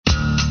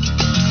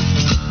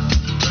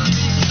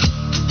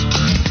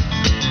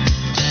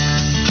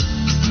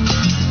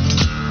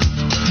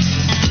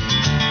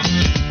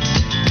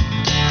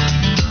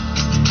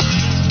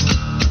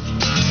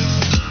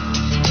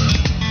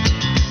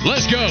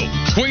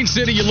Queen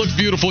City, you look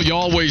beautiful. You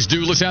always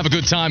do. Let's have a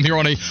good time here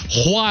on a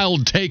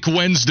Wild Take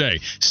Wednesday.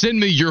 Send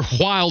me your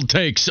wild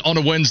takes on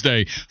a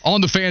Wednesday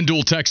on the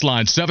FanDuel text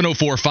line,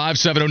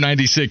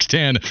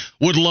 704-570-9610.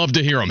 Would love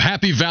to hear them.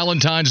 Happy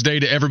Valentine's Day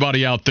to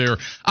everybody out there.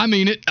 I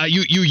mean it.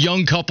 You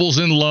young couples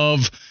in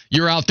love,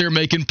 you're out there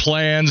making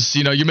plans.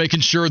 You know, you're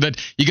making sure that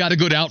you got a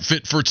good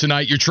outfit for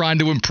tonight. You're trying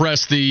to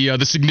impress the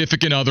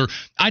significant other.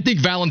 I think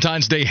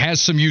Valentine's Day has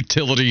some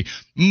utility,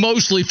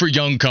 mostly for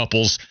young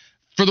couples.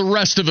 For the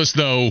rest of us,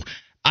 though,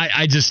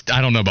 I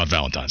don't know about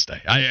Valentine's Day.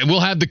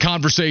 We'll have the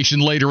conversation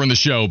later in the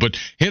show, but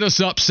hit us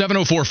up,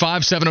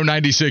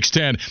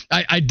 704-570-9610.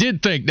 I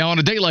did think, now on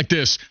a day like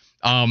this,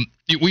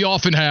 we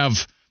often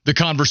have the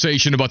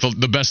conversation about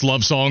the best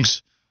love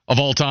songs of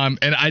all time,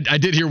 and I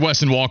did hear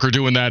Wes and Walker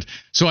doing that,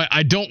 so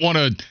I don't want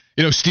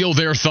to steal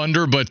their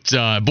thunder, but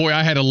boy,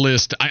 I had a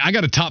list. I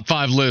got a top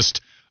 5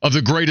 list of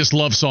the greatest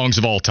love songs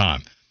of all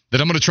time that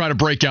I'm going to try to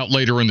break out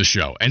later in the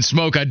show. And,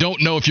 Smoke, I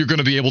don't know if you're going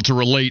to be able to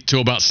relate to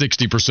about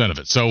 60% of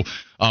it. So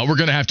we're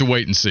going to have to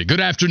wait and see.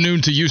 Good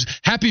afternoon to you.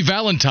 Happy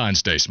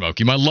Valentine's Day,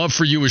 Smokey. My love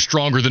for you is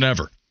stronger than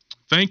ever.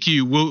 Thank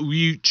you. Will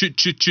you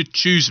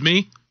choose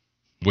me?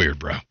 Weird,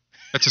 bro.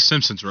 That's a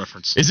Simpsons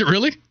reference. Is it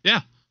really?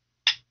 Yeah.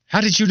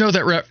 How did you know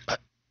that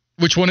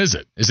Which one is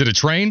it? Is it a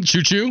train?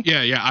 Choo-choo?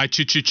 Yeah. I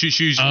choose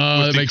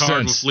with the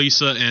card with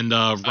Lisa and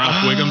Ralph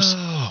Wiggums.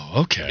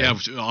 Oh, okay. Yeah,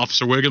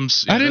 Officer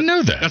Wiggums. Yeah, I didn't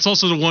know that. That's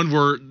also the one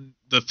where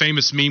the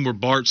famous meme where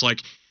Bart's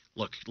like,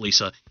 look,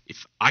 Lisa,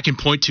 if I can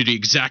point to the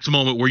exact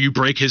moment where you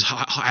break his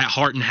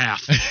heart in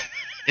half. And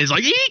it's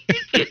like,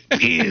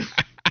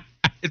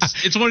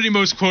 it's one of the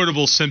most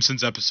quotable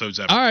Simpsons episodes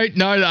ever. All right.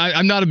 No,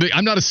 I'm not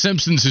a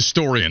Simpsons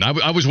historian.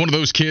 I was one of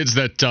those kids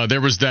that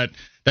there was that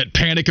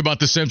panic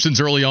about the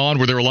Simpsons early on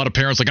where there were a lot of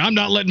parents like, I'm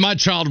not letting my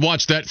child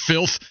watch that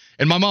filth.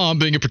 And my mom,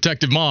 being a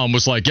protective mom,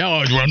 was like,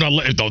 I'm not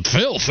letting the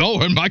filth.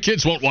 Oh, and my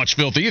kids won't watch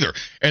filth either.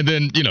 And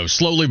then,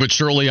 slowly but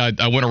surely, I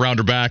went around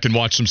her back and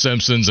watched some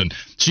Simpsons, and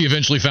she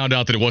eventually found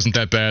out that it wasn't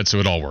that bad, so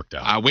it all worked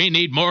out. We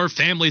need more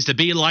families to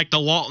be like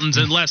the Waltons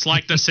and less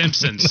like the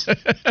Simpsons.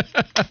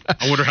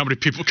 I wonder how many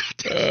people got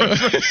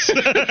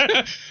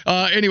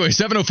that. Anyway,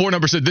 704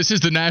 number said, this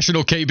is the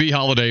National KB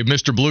holiday,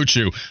 Mr. Blue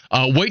Chew.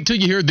 Wait till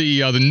you hear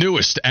the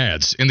newest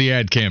ads in the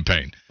ad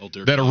campaign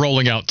that are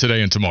rolling out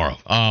today and tomorrow.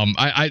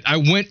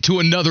 I went to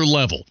another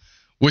level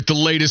with the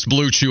latest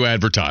Blue Chew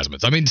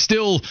advertisements. I mean,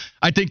 still,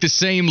 I think the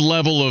same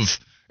level of,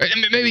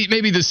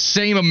 maybe the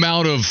same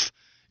amount of,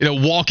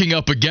 walking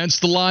up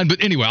against the line.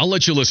 But anyway, I'll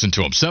let you listen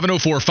to them.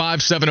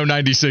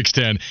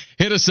 704-570-9610.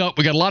 Hit us up.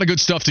 We got a lot of good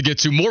stuff to get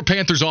to. More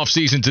Panthers off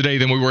season today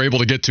than we were able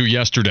to get to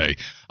yesterday.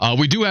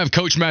 We do have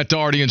Coach Matt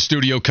Doherty in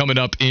studio coming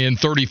up in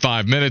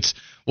 35 minutes.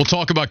 We'll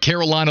talk about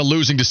Carolina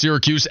losing to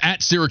Syracuse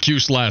at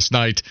Syracuse last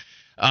night.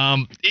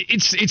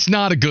 It's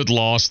not a good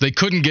loss. They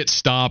couldn't get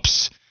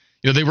stops.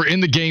 They were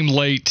in the game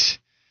late.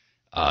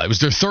 It was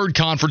their third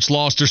conference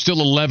loss. They're still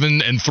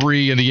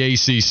 11-3 in the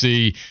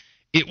ACC.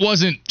 It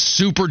wasn't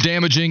super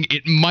damaging.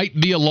 It might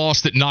be a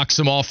loss that knocks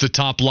them off the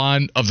top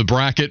line of the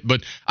bracket,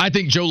 but I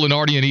think Joe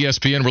Lunardi and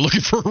ESPN were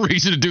looking for a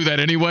reason to do that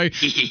anyway.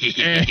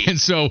 And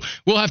so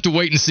we'll have to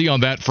wait and see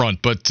on that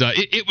front. But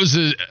it was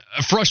a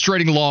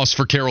frustrating loss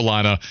for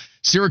Carolina.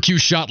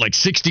 Syracuse shot like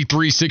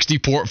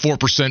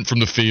 64% from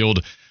the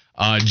field.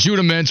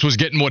 Judah Mintz was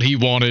getting what he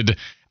wanted.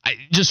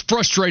 Just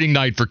frustrating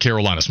night for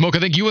Carolina. Smoke, I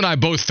think you and I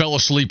both fell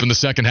asleep in the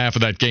second half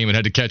of that game and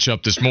had to catch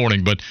up this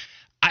morning, but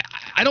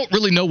I don't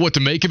really know what to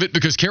make of it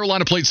because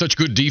Carolina played such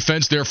good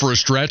defense there for a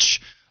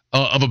stretch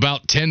of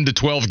about 10 to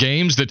 12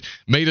 games that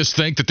made us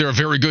think that they're a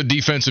very good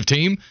defensive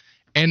team.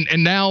 And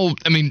now,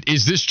 I mean,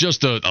 is this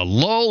just a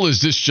lull?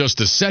 Is this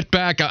just a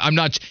setback? I'm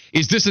not.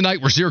 Is this a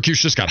night where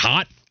Syracuse just got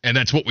hot and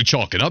that's what we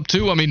chalk it up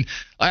to? I mean,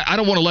 I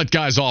don't want to let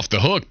guys off the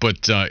hook,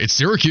 but it's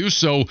Syracuse,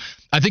 so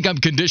I think I'm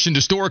conditioned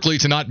historically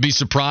to not be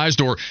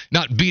surprised or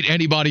not beat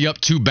anybody up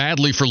too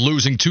badly for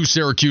losing to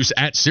Syracuse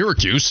at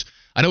Syracuse.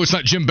 I know it's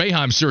not Jim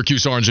Boeheim's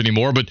Syracuse Orange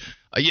anymore, but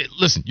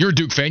listen, you're a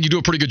Duke fan. You do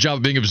a pretty good job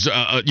of being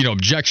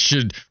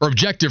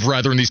objective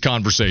in these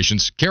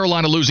conversations.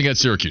 Carolina losing at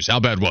Syracuse, how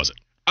bad was it?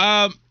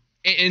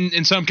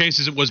 In some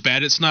cases, it was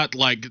bad. It's not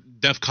like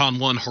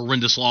DEFCON 1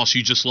 horrendous loss.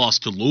 You just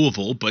lost to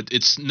Louisville, but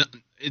it's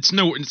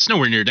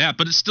nowhere near that.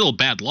 But it's still a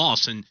bad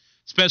loss, and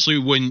especially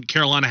when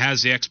Carolina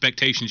has the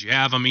expectations you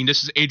have. I mean,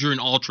 this is Adrian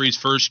Autry's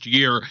first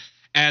year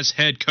as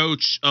head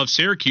coach of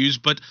Syracuse,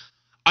 but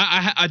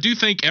I do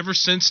think ever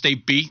since they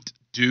beat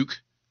Duke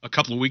a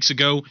couple of weeks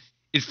ago,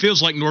 it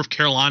feels like North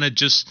Carolina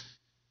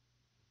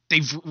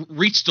they've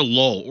reached a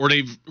lull, or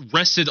they've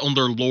rested on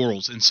their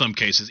laurels in some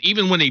cases.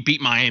 Even when they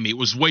beat Miami, it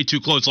was way too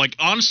close. Like,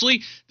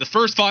 honestly, the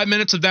first 5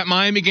 minutes of that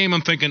Miami game,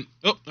 I'm thinking,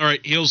 oh, all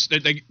right, Heels,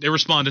 they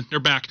responded.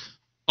 They're back.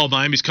 Oh,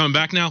 Miami's coming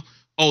back now?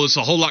 Oh, it's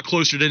a whole lot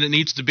closer than it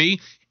needs to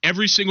be.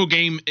 Every single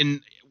game,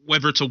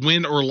 whether it's a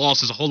win or a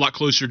loss, is a whole lot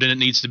closer than it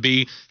needs to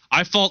be.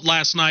 I thought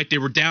last night they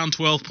were down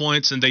 12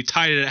 points and they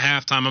tied it at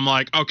halftime. I'm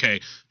like, okay,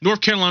 North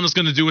Carolina's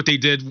going to do what they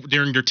did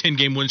during their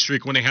 10-game win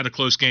streak when they had a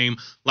close game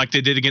like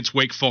they did against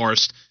Wake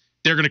Forest.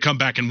 they're going to come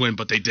back and win,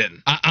 but they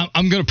didn't.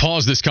 I'm going to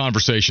pause this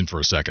conversation for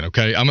a second,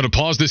 okay? I'm going to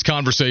pause this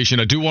conversation.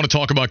 I do want to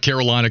talk about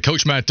Carolina.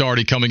 Coach Matt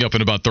Doherty coming up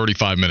in about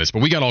 35 minutes,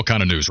 but we got all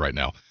kind of news right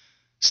now.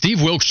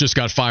 Steve Wilks just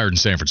got fired in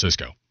San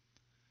Francisco.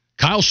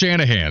 Kyle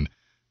Shanahan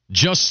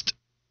just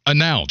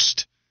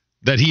announced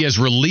that he has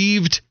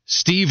relieved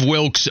Steve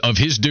Wilks of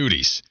his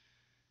duties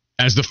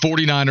as the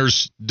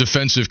 49ers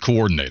defensive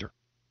coordinator.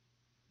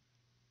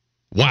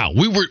 Wow,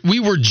 we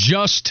were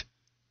just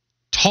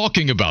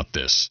talking about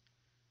this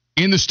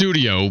in the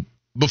studio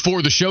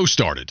before the show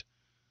started.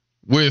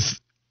 We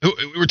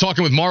were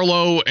talking with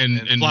Marlo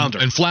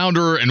and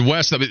Flounder and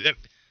West. I mean,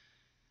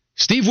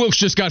 Steve Wilks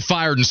just got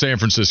fired in San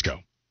Francisco.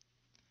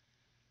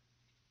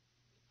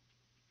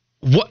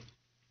 What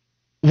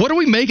do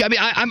we make? I mean,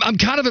 I'm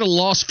kind of at a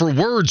loss for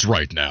words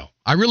right now.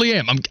 I really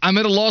am. I'm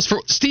at a loss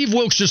for. Steve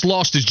Wilks just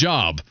lost his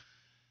job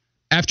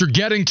after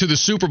getting to the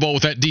Super Bowl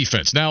with that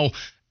defense. Now,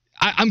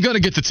 I'm going to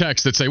get the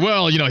text that say,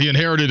 well, he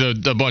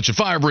inherited a bunch of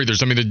fire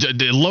breathers. I mean,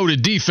 the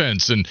loaded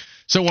defense and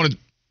so on.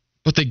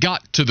 But they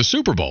got to the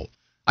Super Bowl.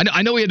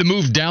 I know he had to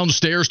move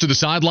downstairs to the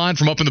sideline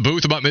from up in the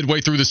booth about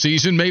midway through the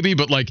season, maybe.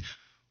 But,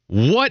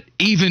 what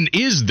even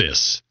is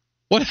this?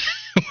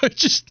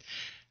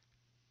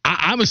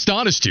 I'm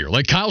astonished here.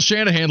 Kyle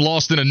Shanahan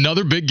lost in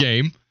another big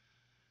game.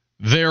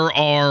 There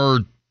are,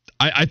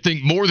 I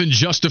think, more than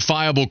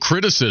justifiable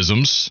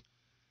criticisms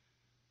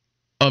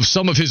of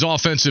some of his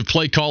offensive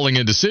play calling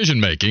and decision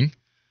making.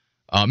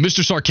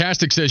 Mr.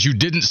 Sarcastic says, you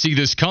didn't see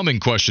this coming, ?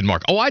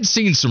 Oh, I'd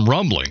seen some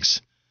rumblings.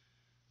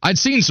 I'd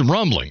seen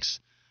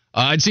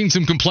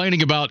some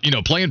complaining about,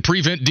 playing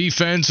prevent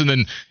defense and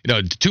then,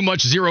 too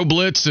much zero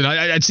blitz. And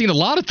I'd seen a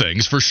lot of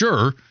things for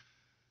sure.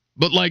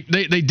 But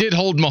they did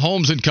hold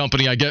Mahomes and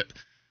company. I get,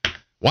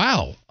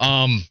 wow.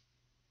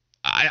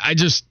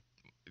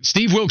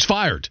 Steve Wilks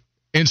fired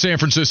in San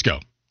Francisco.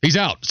 He's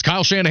out.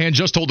 Kyle Shanahan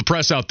just told the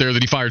press out there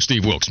that he fired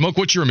Steve Wilks. Smoke,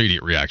 what's your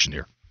immediate reaction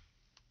here?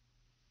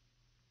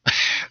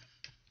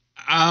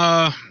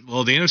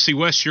 Well, the NFC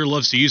West sure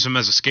loves to use him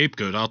as a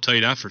scapegoat. I'll tell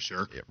you that for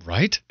sure. Yeah,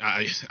 right?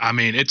 I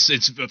mean,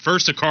 it's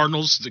first the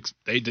Cardinals.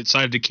 They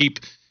decided to keep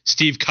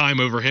Steve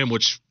Keim over him,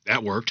 which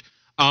that worked.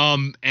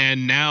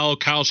 And now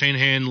Kyle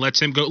Shanahan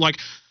lets him go.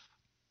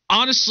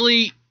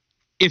 Honestly,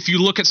 if you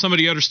look at some of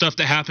the other stuff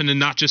that happened and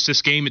not just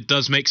this game, it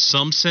does make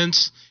some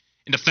sense.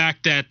 And the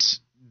fact that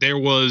there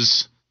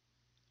was,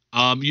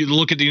 you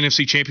look at the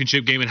NFC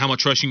Championship game and how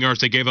much rushing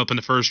yards they gave up in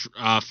the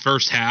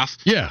first half.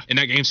 Yeah. In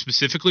that game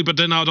specifically. But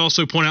then I would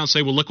also point out and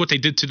say, well, look what they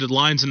did to the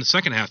Lions in the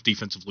second half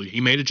defensively. He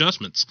made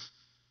adjustments.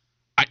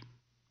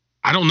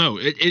 I don't know.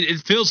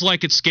 It feels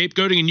like it's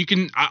scapegoating, and you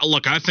can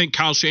look. I think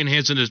Kyle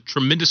Shanahan's a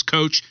tremendous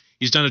coach.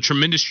 He's done a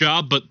tremendous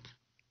job, but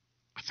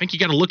I think you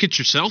got to look at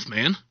yourself,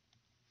 man.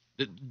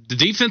 The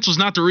defense was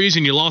not the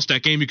reason you lost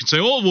that game. You can say,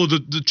 oh, well,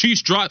 the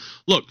Chiefs dropped.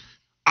 Look,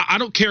 I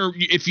don't care.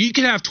 If you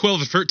could have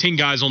 12 or 13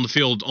 guys on the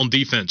field on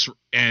defense,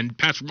 and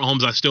Patrick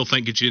Mahomes, I still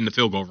think gets you in the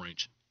field goal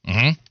range.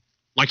 Mm-hmm.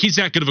 He's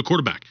that good of a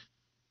quarterback.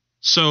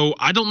 So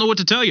I don't know what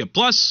to tell you.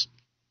 Plus,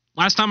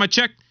 last time I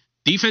checked,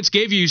 defense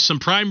gave you some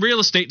prime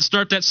real estate to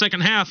start that second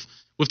half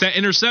with that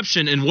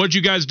interception. And what'd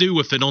you guys do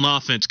with it on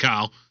offense,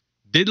 Kyle?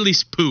 Diddly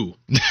poo.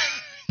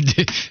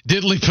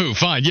 Diddly poo.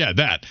 Fine. Yeah,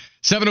 that.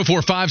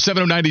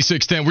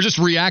 704-570-9610. We're just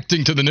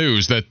reacting to the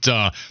news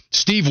that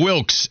Steve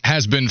Wilks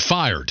has been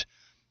fired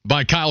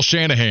by Kyle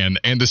Shanahan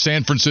and the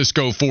San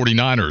Francisco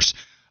 49ers.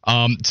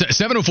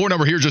 704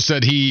 number here just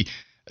said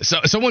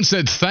someone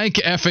said, thank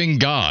effing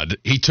God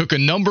he took a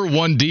number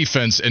one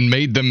defense and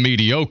made them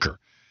mediocre.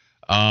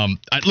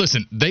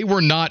 Listen, they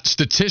were not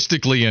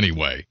statistically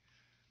anyway.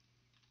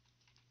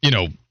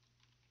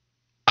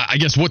 I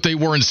guess what they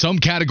were in some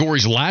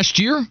categories last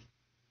year.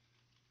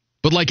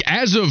 But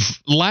as of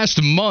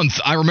last month,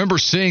 I remember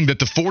seeing that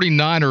the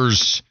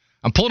 49ers,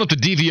 I'm pulling up the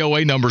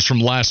DVOA numbers from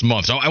last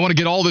month. So I want to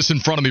get all this in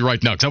front of me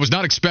right now because I was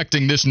not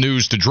expecting this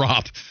news to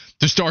drop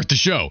to start the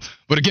show.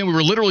 But again, we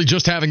were literally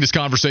just having this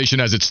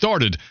conversation as it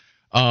started.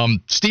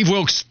 Steve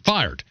Wilks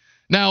fired.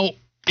 Now,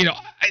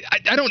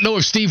 I don't know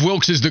if Steve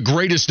Wilks is the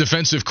greatest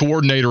defensive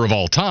coordinator of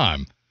all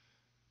time.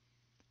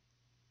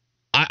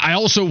 I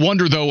also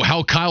wonder, though,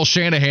 how Kyle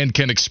Shanahan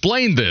can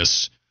explain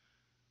this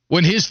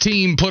when his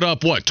team put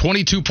up,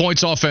 22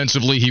 points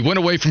offensively. He went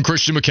away from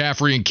Christian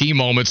McCaffrey in key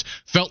moments,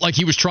 felt like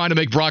he was trying to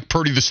make Brock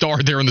Purdy the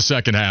star there in the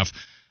second half.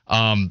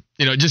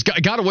 Just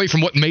got away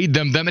from what made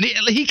them. And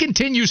he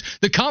continues,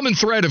 the common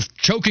thread of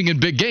choking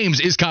in big games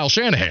is Kyle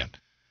Shanahan.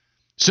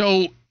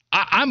 So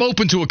I'm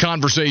open to a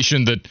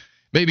conversation that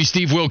maybe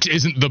Steve Wilks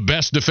isn't the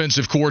best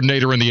defensive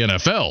coordinator in the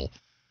NFL.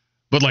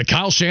 But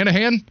Kyle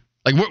Shanahan,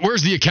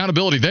 where's the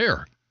accountability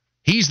there?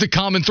 He's the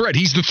common thread.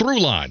 He's the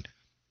through line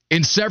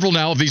in several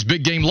now of these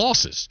big game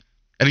losses.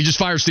 And he just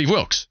fired Steve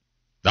Wilks.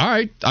 All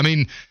right. I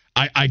mean,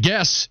 I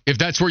guess if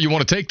that's where you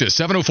want to take this.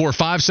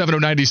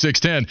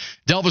 704-570-9610.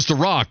 Delvis the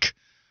Rock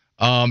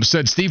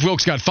said Steve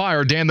Wilks got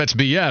fired. Damn, that's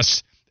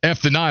BS.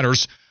 F the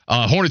Niners.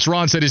 Hornets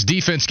Ron said his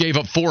defense gave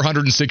up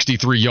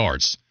 463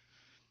 yards.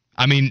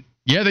 I mean,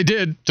 yeah, they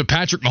did to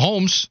Patrick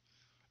Mahomes.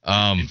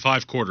 In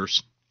 5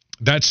 quarters.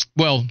 That's,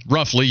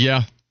 roughly,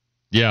 yeah.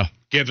 Yeah.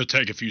 Give or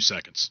take a few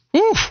seconds.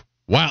 Whew.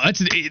 Wow,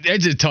 that's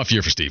a tough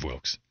year for Steve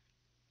Wilks.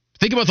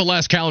 Think about the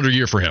last calendar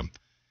year for him.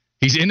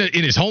 He's in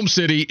his home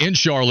city in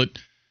Charlotte,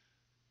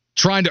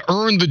 trying to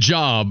earn the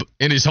job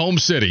in his home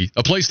city,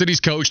 a place that he's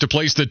coached, a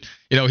place that,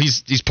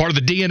 he's part of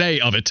the DNA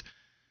of it,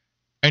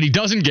 and he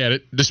doesn't get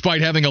it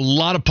despite having a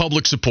lot of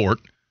public support.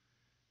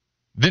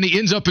 Then he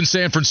ends up in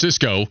San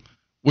Francisco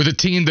with a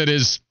team that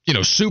is,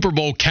 Super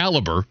Bowl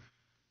caliber,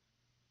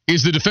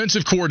 is the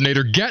defensive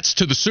coordinator, gets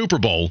to the Super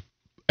Bowl,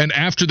 and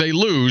after they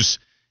lose,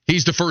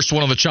 he's the first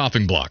one on the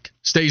chopping block,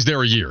 stays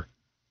there a year.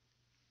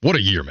 What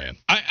a year, man.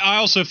 I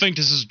also think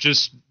this is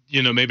just,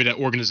 maybe that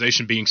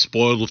organization being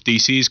spoiled with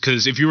DCs,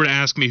 because if you were to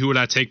ask me who would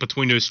I take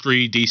between those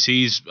three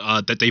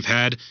DCs that they've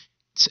had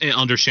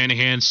under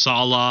Shanahan,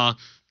 Saleh,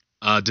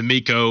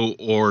 D'Amico,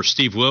 or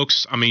Steve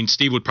Wilks, I mean,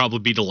 Steve would probably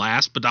be the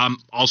last, but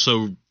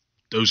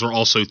those are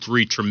also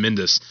three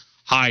tremendous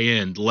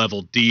high-end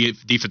level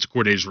defensive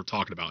coordinators we're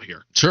talking about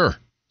here. Sure.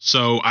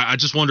 So I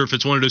just wonder if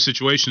it's one of those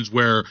situations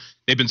where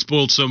they've been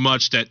spoiled so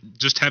much that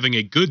just having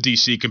a good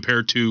DC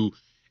compared to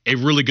a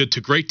really good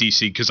to great DC,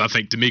 because I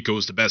think D'Amico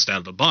is the best out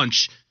of the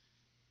bunch,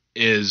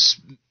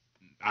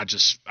 I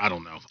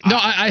don't know. No,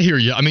 I hear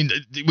you. I mean,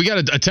 we got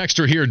a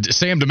texter here.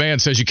 Sam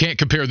Demand says you can't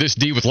compare this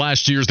D with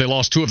last year's. They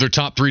lost two of their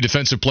top three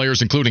defensive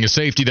players, including a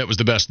safety that was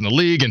the best in the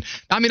league. And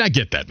I mean, I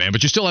get that, man.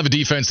 But you still have a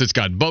defense that's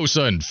got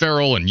Bosa and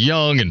Farrell and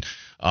Young, and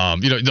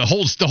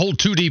the whole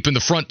two deep in the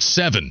front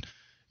seven.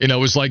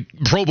 Is like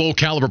Pro Bowl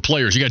caliber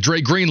players. You got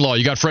Dre Greenlaw,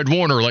 you got Fred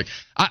Warner. Like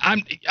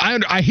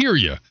I hear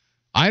you.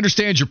 I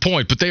understand your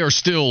point, but they're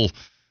still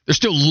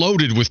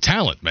loaded with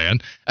talent, man.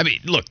 I mean,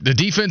 look, their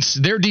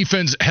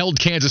defense held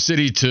Kansas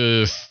City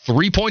to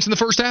 3 points in the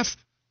first half.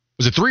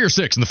 Was it 3 or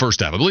 6 in the first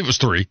half? I believe it was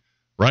 3,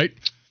 right?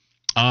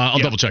 I'll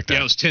double check that. Yeah,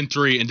 it was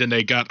 10-3, and then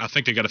I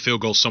think they got a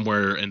field goal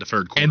somewhere in the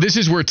third quarter. And this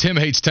is where Tim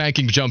Hates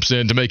Tanking jumps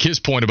in to make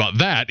his point about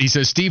that. He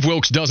says Steve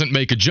Wilks doesn't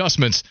make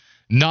adjustments,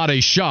 not a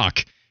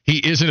shock. He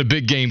isn't a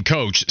big game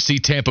coach. See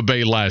Tampa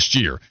Bay last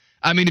year.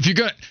 I mean, if you're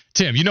going to,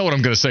 Tim, you know what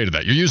I'm going to say to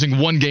that. You're using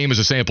one game as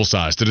a sample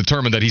size to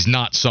determine that he's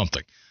not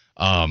something.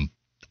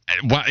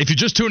 If you're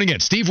just tuning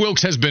in, Steve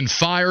Wilks has been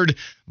fired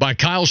by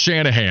Kyle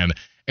Shanahan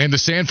and the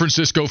San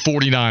Francisco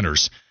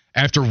 49ers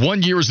after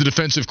 1 year as the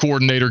defensive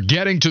coordinator,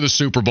 getting to the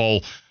Super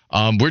Bowl.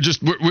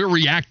 We're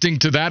reacting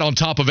to that on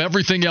top of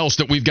everything else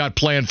that we've got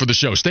planned for the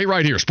show. Stay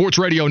right here. Sports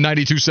Radio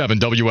 92.7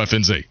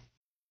 WFNZ.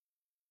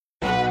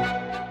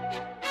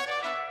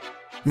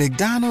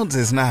 McDonald's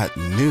is not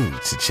new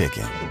to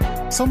chicken.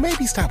 So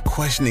maybe stop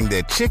questioning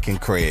their chicken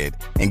cred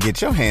and get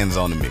your hands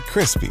on the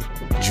McCrispy.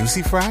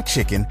 Juicy fried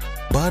chicken,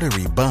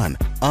 buttery bun,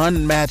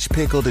 unmatched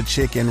pickle to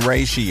chicken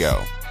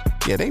ratio.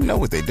 Yeah, they know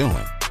what they're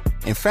doing.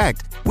 In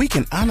fact, we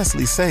can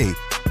honestly say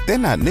they're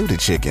not new to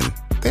chicken.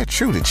 They're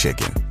true to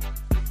chicken.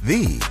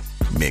 The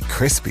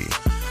McCrispy.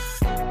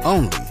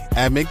 Only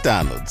at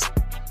McDonald's.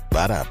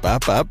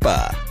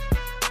 Ba-da-ba-ba-ba.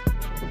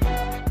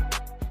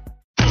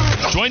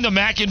 Join the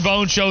Mac and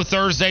Bone Show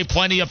Thursday.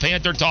 Plenty of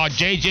Panther talk.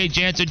 J.J.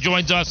 Jansen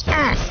joins us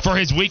for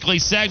his weekly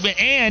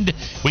segment, and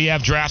we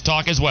have Draft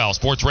Talk as well.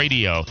 Sports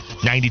Radio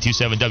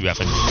 92.7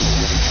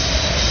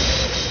 WFN.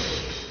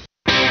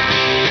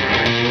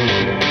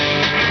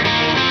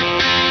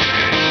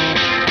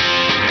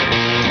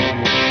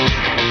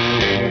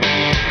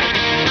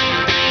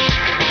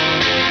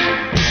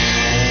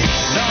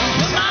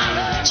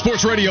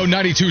 Sports Radio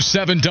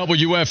 92.7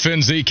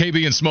 WFNZ.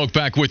 KB and Smoke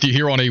back with you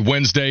here on a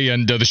Wednesday,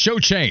 and the show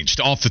changed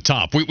off the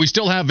top. We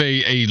still have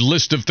a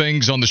list of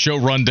things on the show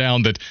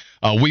rundown that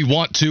we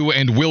want to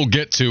and will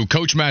get to.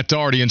 Coach Matt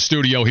Doherty in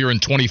studio here in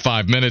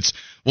 25 minutes.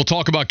 We'll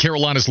talk about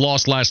Carolina's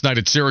loss last night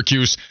at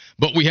Syracuse,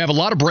 but we have a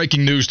lot of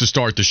breaking news to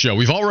start the show.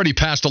 We've already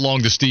passed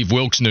along the Steve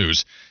Wilks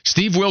news.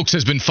 Steve Wilks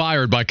has been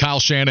fired by Kyle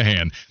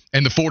Shanahan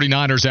and the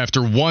 49ers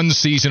after one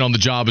season on the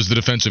job as the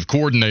defensive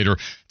coordinator,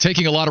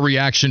 taking a lot of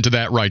reaction to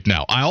that right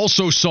now. I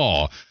also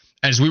saw,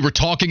 as we were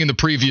talking in the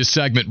previous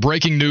segment,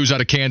 breaking news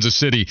out of Kansas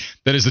City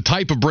that is the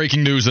type of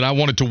breaking news that I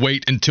wanted to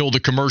wait until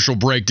the commercial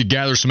break to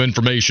gather some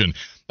information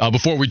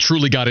before we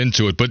truly got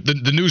into it. But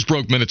the news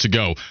broke minutes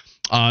ago.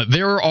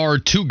 There are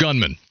two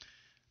gunmen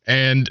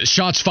and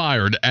shots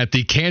fired at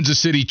the Kansas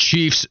City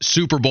Chiefs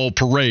Super Bowl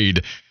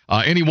parade.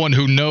 Anyone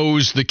who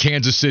knows the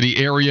Kansas City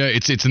area,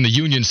 it's in the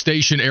Union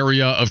Station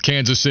area of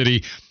Kansas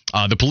City.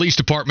 The police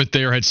department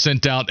there had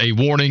sent out a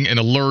warning and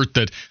alert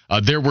that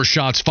there were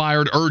shots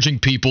fired, urging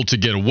people to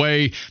get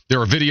away. There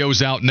are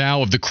videos out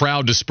now of the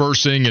crowd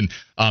dispersing and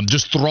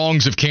just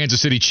throngs of Kansas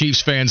City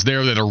Chiefs fans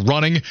there that are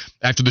running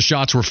after the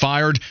shots were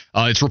fired.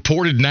 It's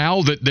reported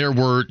now that there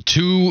were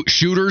two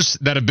shooters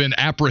that have been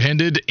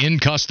apprehended in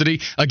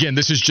custody. Again,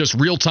 this is just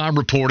real-time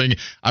reporting.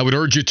 I would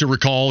urge you to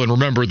recall and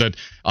remember that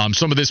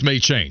some of this may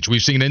change.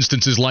 We've seen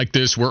instances like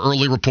this where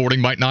early reporting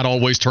might not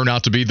always turn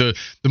out to be the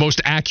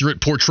most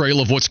accurate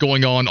portrayal of what's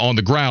going on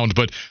the ground,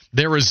 but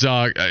there's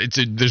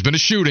been a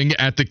shooting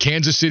at the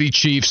Kansas City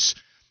Chiefs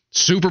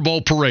Super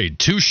Bowl parade.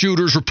 Two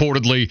shooters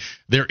reportedly.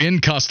 They're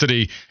in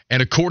custody,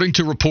 and according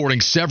to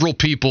reporting, several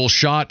people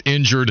shot,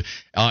 injured,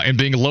 and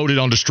being loaded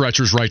onto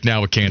stretchers right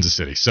now at Kansas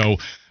City. So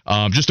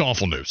Just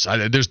awful news.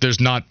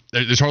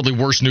 There's hardly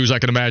worse news I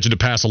can imagine to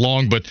pass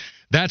along, but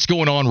that's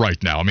going on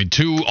right now. I mean,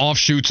 2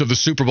 offshoots of the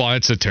Super Bowl.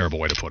 That's a terrible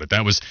way to put it.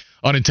 That was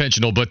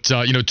unintentional, but 2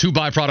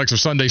 byproducts of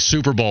Sunday's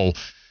Super Bowl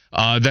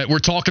that we're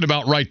talking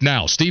about right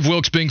now. Steve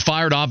Wilks being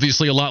fired,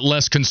 obviously a lot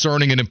less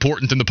concerning and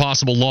important than the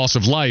possible loss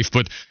of life,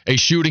 but a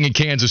shooting in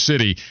Kansas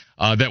City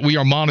that we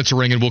are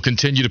monitoring and will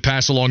continue to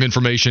pass along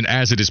information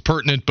as it is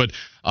pertinent. But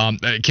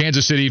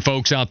Kansas City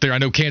folks out there, I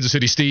know Kansas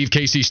City Steve,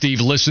 KC Steve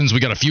listens.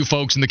 We got a few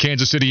folks in the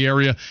Kansas City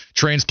area,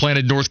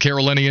 transplanted North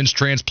Carolinians,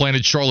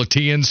 transplanted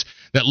Charlotteans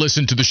that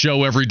listen to the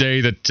show every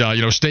day,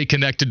 that stay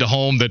connected to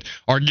home, that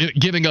are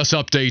giving us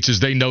updates as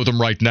they know them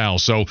right now.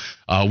 So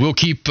we'll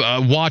keep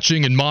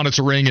watching and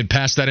monitoring and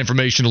pass that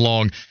information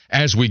along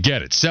as we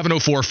get it.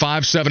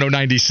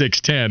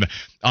 704-570-9610.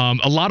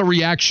 A lot of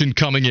reaction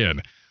coming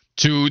in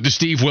to the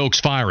Steve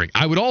Wilks firing.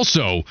 I would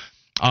also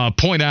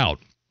point out,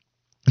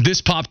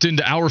 this popped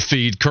into our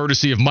feed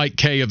courtesy of Mike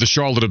Kay of the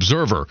Charlotte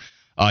Observer.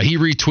 He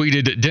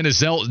retweeted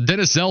Dennis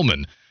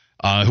Zellman,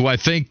 who I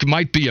think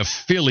might be a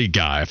Philly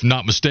guy, if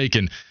not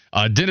mistaken.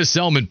 Dennis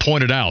Zellman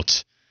pointed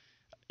out,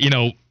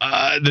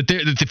 that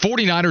the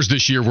 49ers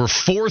this year were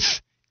 4th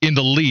in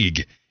the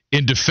league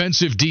in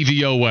defensive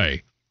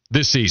DVOA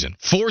this season.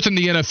 4th in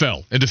the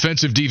NFL in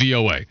defensive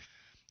DVOA.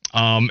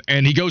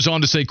 And he goes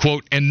on to say,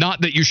 quote, and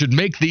not that you should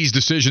make these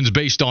decisions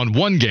based on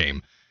one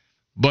game,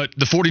 but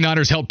the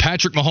 49ers held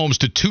Patrick Mahomes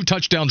to 2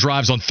 touchdown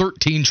drives on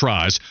 13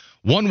 tries.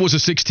 One was a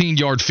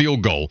 16-yard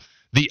field goal.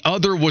 The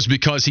other was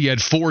because he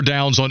had 4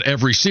 downs on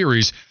every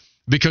series,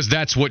 because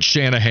that's what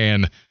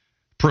Shanahan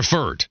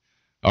preferred.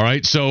 All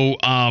right, so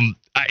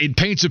it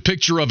paints a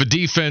picture of a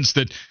defense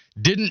that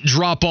didn't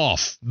drop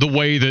off the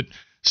way that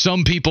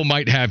some people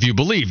might have you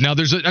believe. Now,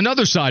 there's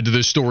another side to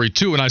this story,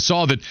 too, and I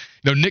saw that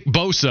Nick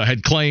Bosa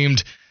had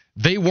claimed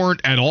they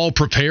weren't at all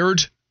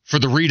prepared for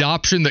the read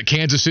option that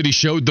Kansas City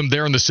showed them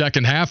there in the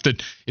second half,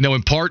 that,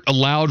 in part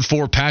allowed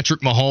for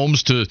Patrick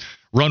Mahomes to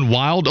run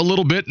wild a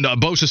little bit. And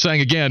Bosa saying,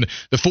 again,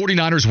 the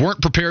 49ers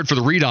weren't prepared for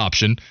the read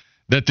option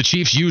that the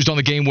Chiefs used on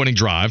the game-winning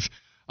drive.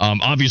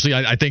 Obviously,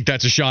 I think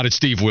that's a shot at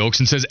Steve Wilks,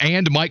 and says,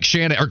 and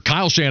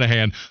Kyle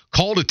Shanahan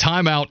called a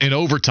timeout in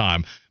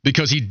overtime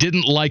because he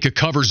didn't like a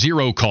cover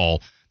 0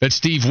 call that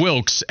Steve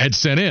Wilks had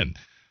sent in.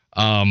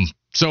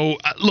 So,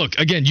 look,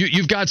 again,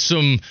 you've got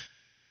some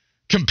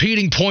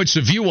competing points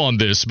of view on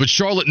this, but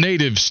Charlotte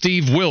native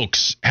Steve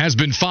Wilks has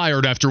been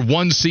fired after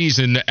 1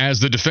 season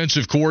as the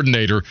defensive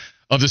coordinator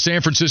of the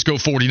San Francisco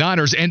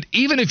 49ers. And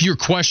even if you're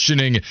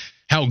questioning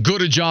how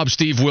good a job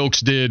Steve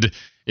Wilks did,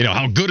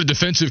 how good a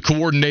defensive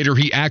coordinator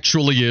he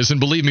actually is,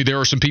 and believe me, there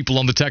are some people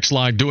on the text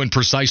line doing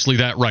precisely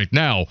that right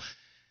now,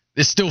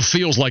 this still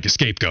feels like a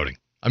scapegoating.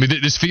 I mean,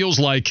 this feels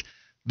like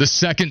the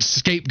second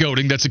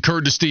scapegoating that's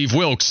occurred to Steve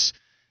Wilks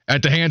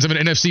at the hands of an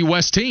NFC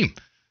West team.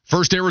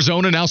 First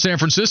Arizona, now San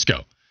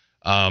Francisco.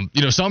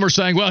 Some are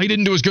saying, well, he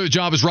didn't do as good a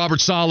job as Robert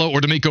Saleh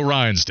or DeMeco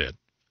Ryans did.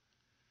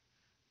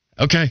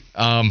 Okay.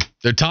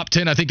 They're top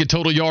 10, I think, in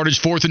total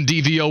yardage, 4th in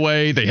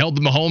DVOA. They held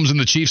the Mahomes and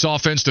the Chiefs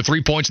offense to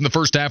 3 points in the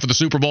first half of the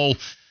Super Bowl.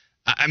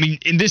 I mean,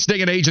 in this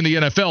day and age in the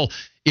NFL,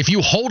 if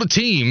you hold a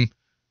team,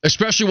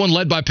 especially one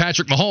led by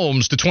Patrick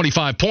Mahomes, to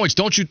 25 points,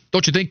 don't you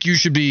think you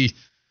should be?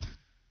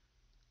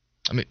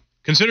 I mean,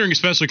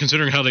 especially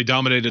considering how they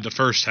dominated the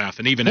first half,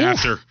 and even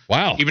after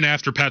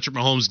Patrick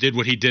Mahomes did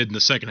what he did in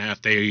the second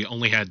half, they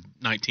only had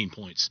 19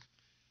 points.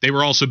 They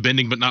were also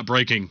bending but not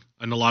breaking,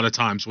 and a lot of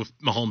times with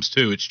Mahomes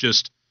too. It's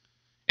just,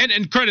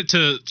 and credit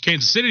to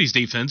Kansas City's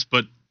defense,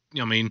 but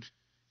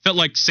felt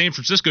like San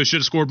Francisco should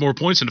have scored more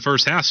points in the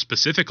first half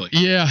specifically.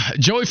 Yeah,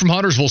 Joey from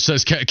Huntersville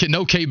says,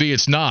 no, KB,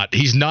 it's not.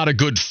 He's not a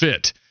good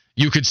fit.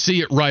 You could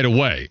see it right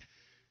away.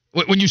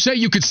 When you say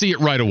you could see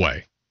it right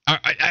away,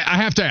 I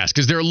have to ask,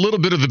 is there a little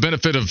bit of the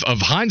benefit of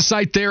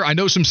hindsight there? I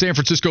know some San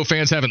Francisco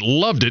fans haven't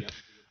loved it.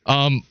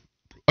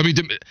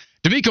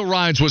 DeMeco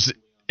Ryans was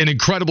an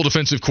incredible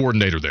defensive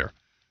coordinator there.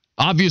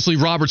 Obviously,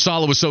 Robert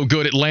Saleh was so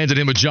good it landed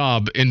him a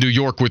job in New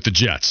York with the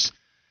Jets.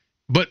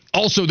 But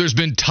also there's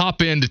been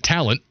top-end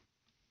talent,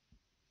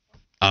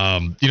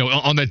 on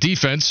that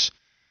defense.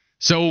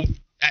 So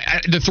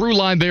the through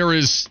line there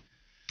is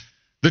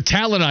the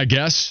talent, I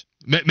guess.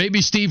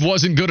 Maybe Steve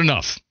wasn't good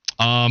enough.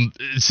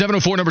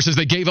 704 number says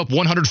they gave up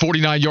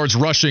 149 yards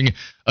rushing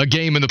a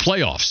game in the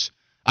playoffs.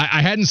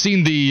 I hadn't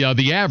seen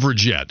the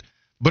average yet,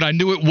 but I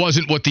knew it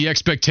wasn't what the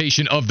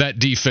expectation of that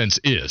defense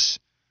is.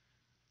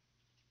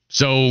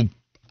 So,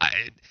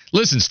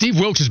 listen, Steve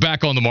Wilks is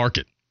back on the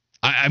market.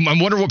 I'm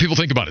wondering what people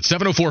think about it.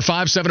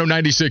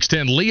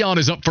 704-570-9610. Leon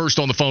is up first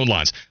on the phone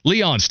lines.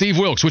 Leon, Steve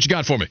Wilks, what you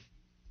got for me?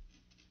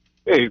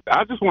 Hey,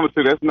 I just want to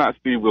say that's not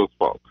Steve Wilks'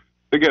 fault.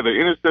 They got an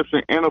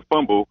interception and a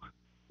fumble.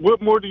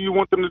 What more do you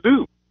want them to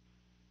do?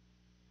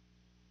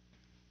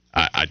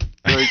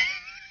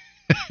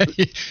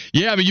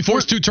 Yeah, you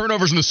forced 2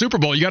 turnovers in the Super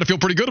Bowl. You got to feel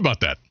pretty good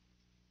about that.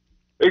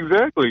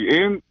 Exactly.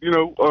 And,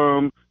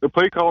 the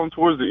play calling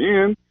towards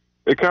the end,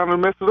 it kind of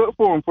messed it up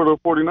for them for the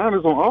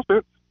 49ers on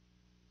offense.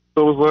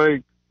 So it was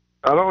like,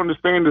 I don't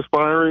understand this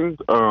firing.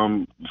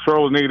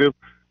 Charlotte native,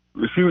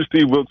 a huge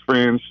Steve Wilks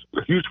fan,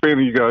 a huge fan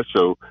of you guys'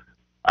 show.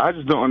 I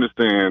just don't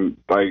understand,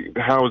 like,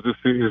 how is this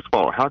his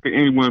fault? How can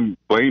anyone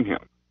blame him?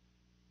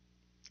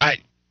 I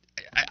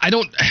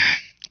don't.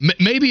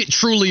 Maybe it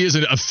truly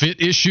isn't a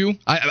fit issue.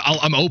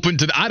 I'm open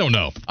to. I don't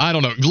know.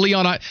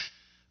 Leon, I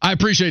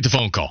appreciate the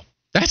phone call.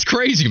 That's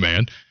crazy,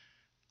 man.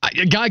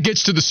 A guy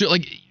gets to the,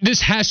 like, this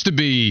has to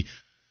be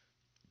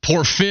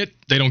poor fit.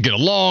 They don't get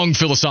along,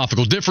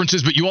 philosophical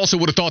differences, but you also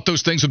would have thought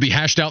those things would be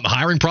hashed out in the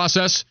hiring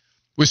process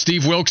with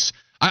Steve Wilks.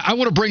 I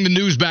want to bring the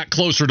news back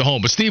closer to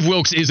home, but Steve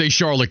Wilks is a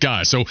Charlotte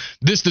guy, so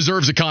this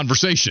deserves a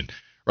conversation,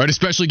 right?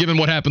 Especially given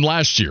what happened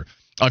last year.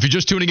 If you're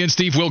just tuning in,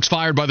 Steve Wilks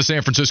fired by the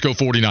San Francisco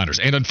 49ers.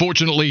 And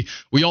unfortunately,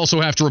 we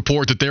also have to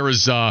report that there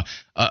is a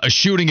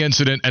shooting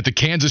incident at the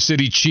Kansas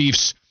City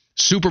Chiefs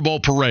Super Bowl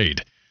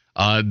parade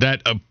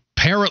that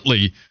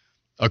apparently,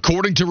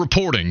 according to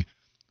reporting,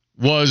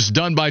 was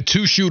done by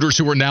two shooters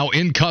who are now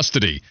in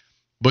custody.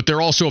 But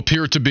there also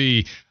appear to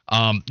be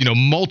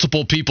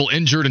multiple people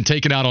injured and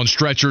taken out on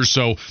stretchers.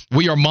 So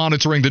we are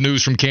monitoring the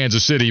news from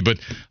Kansas City, but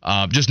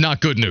just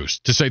not good news,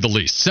 to say the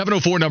least.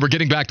 704 number,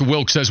 getting back to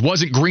Wilks, says,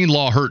 wasn't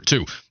Greenlaw hurt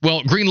too?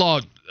 Well,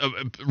 Greenlaw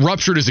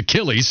ruptured his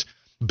Achilles,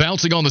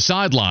 bouncing on the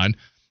sideline,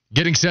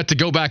 getting set to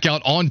go back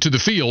out onto the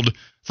field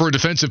for a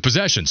defensive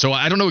possession. So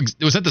I don't know,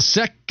 was that the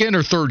second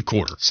or third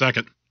quarter?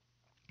 Second.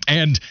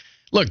 And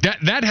look,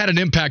 that had an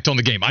impact on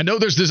the game. I know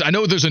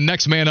there's a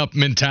next man up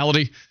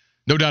mentality,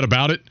 no doubt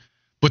about it.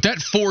 But that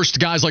forced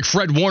guys like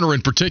Fred Warner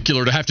in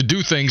particular to have to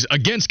do things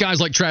against guys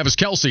like Travis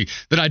Kelce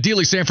that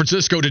ideally San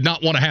Francisco did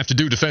not want to have to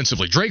do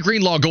defensively. Dre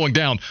Greenlaw going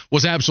down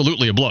was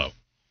absolutely a blow.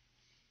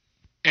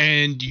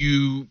 And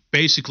you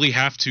basically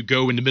have to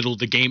go in the middle of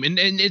the game. And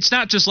it's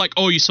not just like,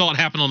 oh, you saw it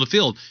happen on the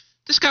field.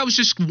 This guy was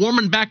just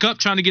warming back up,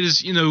 trying to get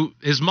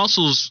his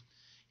muscles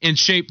in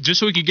shape just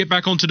so he could get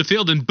back onto the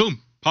field, and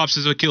boom, pops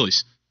his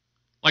Achilles.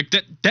 Like,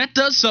 that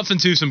does something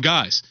to some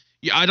guys.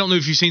 Yeah, I don't know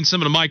if you've seen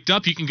some of the mic'd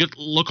up. You can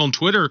look on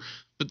Twitter.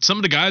 But some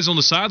of the guys on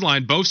the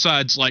sideline, both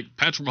sides, like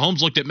Patrick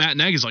Mahomes looked at Matt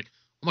Nagy, he's like,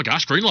 oh my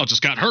gosh, Greenlaw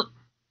just got hurt.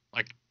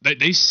 Like,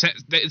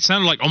 it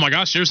sounded like, oh my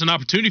gosh, there's an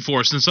opportunity for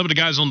us. And some of the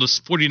guys on the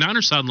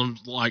 49ers sideline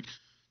like, did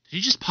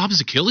he just pop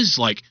his Achilles?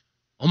 Like,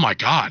 oh my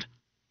God.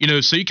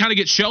 So you kind of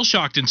get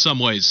shell-shocked in some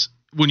ways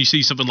when you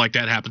see something like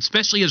that happen,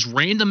 especially as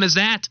random as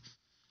that.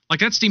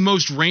 Like, that's the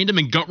most random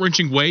and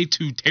gut-wrenching way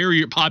to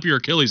pop your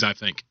Achilles, I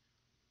think.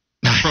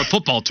 For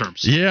football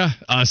terms. Yeah.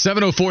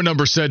 704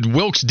 number said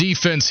Wilks'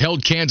 defense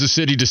held Kansas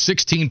City to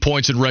 16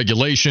 points in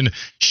regulation.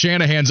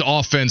 Shanahan's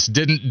offense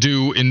didn't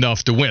do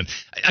enough to win.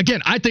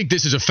 Again, I think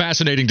this is a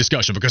fascinating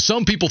discussion because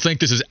some people think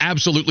this is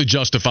absolutely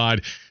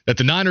justified, that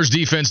the Niners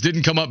defense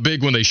didn't come up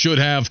big when they should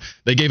have.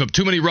 They gave up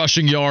too many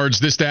rushing yards,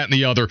 this, that, and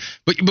the other.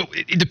 But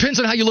it depends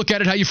on how you look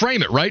at it, how you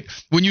frame it, right?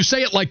 When you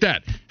say it like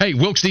that, hey,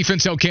 Wilks'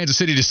 defense held Kansas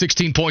City to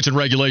 16 points in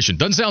regulation.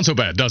 Doesn't sound so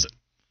bad, does it?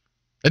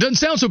 It doesn't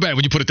sound so bad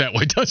when you put it that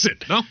way, does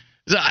it? No.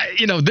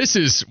 This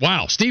is,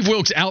 wow. Steve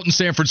Wilks out in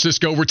San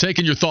Francisco. We're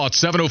taking your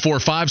thoughts.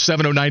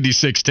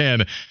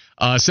 704-570-9610.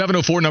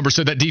 704 number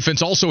said that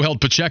defense also held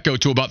Pacheco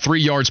to about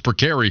 3 yards per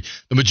carry.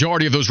 The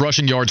majority of those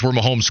rushing yards were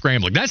Mahomes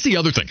scrambling. That's the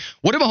other thing.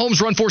 What did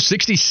Mahomes run for?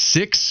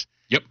 66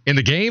 in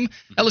the game?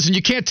 Now, listen,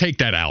 you can't take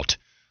that out.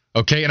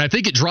 Okay, and I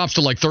think it drops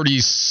to like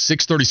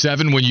 36,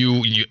 37 when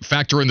you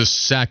factor in the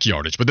sack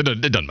yardage, but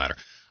it doesn't matter.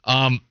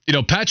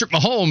 Patrick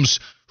Mahomes,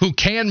 who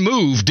can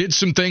move, did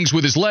some things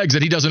with his legs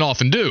that he doesn't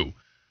often do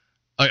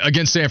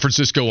against San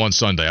Francisco on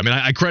Sunday. I mean,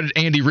 I credit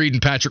Andy Reid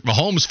and Patrick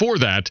Mahomes for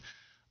that.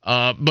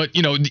 But,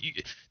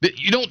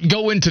 you don't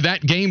go into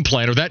that game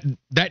plan or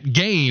that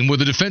game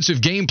with a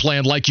defensive game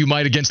plan like you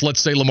might against, let's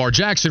say, Lamar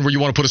Jackson, where you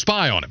want to put a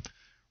spy on him.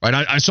 Right?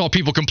 I saw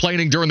people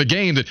complaining during the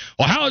game that,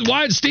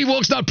 why is Steve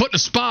Wilks not putting a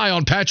spy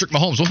on Patrick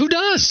Mahomes? Well, who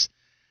does?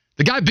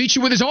 The guy beats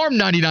you with his arm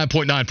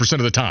 99.9%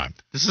 of the time.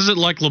 This isn't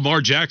like Lamar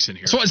Jackson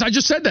here. So as I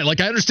just said that,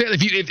 like, I understand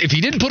if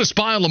he didn't put a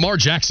spy on Lamar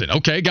Jackson,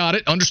 okay, got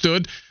it,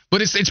 understood.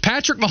 But it's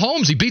Patrick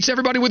Mahomes. He beats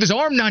everybody with his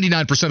arm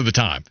 99% of the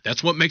time.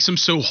 That's what makes him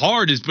so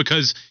hard, is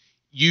because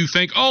you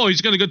think,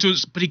 he's going to go to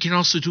his, but he can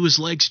also do his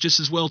legs just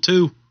as well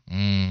too.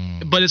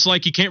 But it's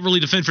like you can't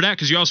really defend for that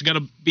because you also got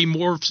to be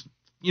more,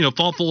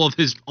 thoughtful of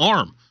his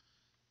arm.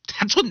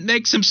 That's what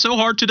makes him so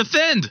hard to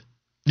defend.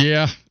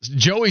 Yeah.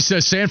 Joey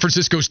says San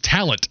Francisco's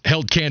talent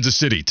held Kansas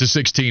City to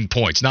 16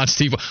 points, not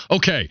Steve.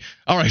 Okay.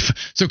 All right.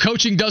 So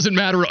coaching doesn't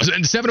matter.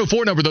 And the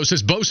 704 number, though,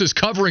 says Bosa's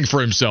covering for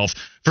himself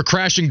for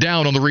crashing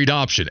down on the read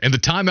option. And the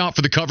timeout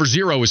for the cover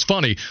zero is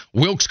funny.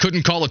 Wilks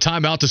couldn't call a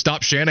timeout to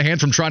stop Shanahan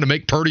from trying to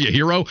make Purdy a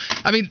hero.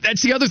 I mean,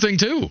 that's the other thing,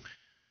 too.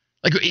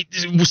 Like,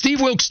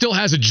 Steve Wilks still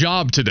has a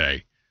job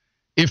today.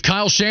 If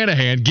Kyle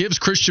Shanahan gives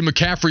Christian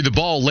McCaffrey the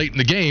ball late in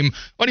the game,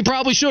 but he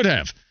probably should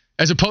have,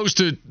 as opposed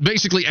to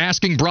basically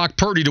asking Brock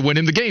Purdy to win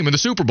him the game in the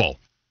Super Bowl.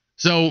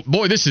 So,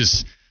 boy, this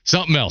is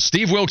something else.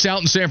 Steve Wilks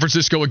out in San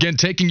Francisco, again,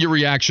 taking your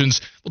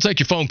reactions. We'll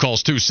take your phone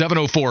calls, too,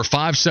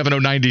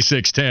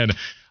 704-570-9610.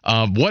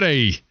 What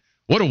a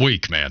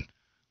week, man.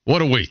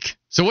 What a week.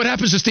 So what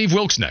happens to Steve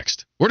Wilks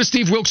next? Where does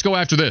Steve Wilks go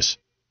after this?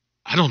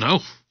 I don't know.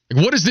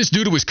 Like, what does this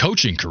do to his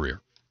coaching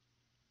career?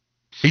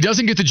 He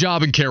doesn't get the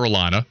job in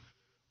Carolina,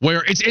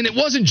 where it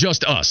wasn't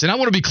just us, and I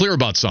want to be clear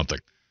about something.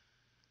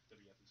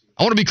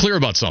 I want to be clear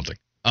about something.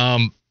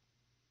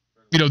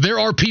 There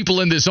are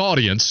people in this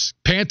audience,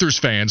 Panthers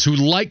fans, who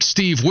like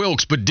Steve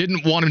Wilks but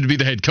didn't want him to be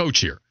the head coach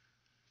here.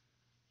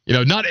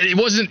 There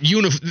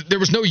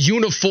was no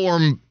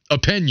uniform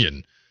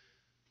opinion.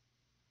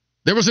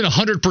 There wasn't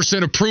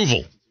 100%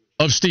 approval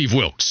of Steve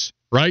Wilks,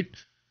 right?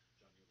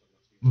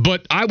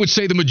 But I would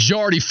say the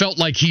majority felt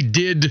like he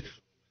did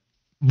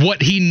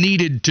what he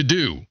needed to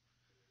do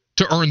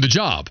to earn the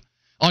job.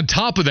 On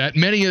top of that,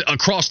 many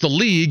across the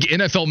league,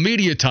 NFL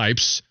media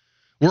types,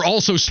 were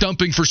also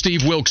stumping for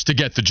Steve Wilks to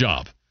get the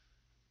job.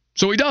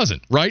 So he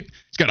doesn't, right?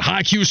 He's got a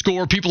high Q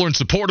score. People are in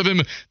support of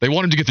him. They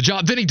want him to get the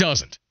job. Then he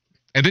doesn't.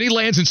 And then he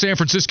lands in San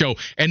Francisco,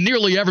 and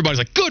nearly everybody's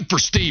like, good for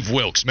Steve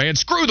Wilks, man.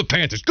 Screw the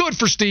Panthers. Good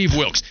for Steve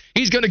Wilks.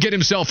 He's going to get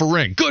himself a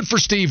ring. Good for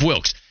Steve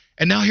Wilks.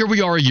 And now here we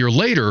are a year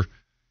later,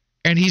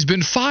 and he's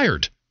been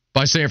fired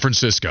by San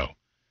Francisco,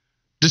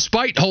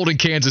 despite holding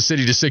Kansas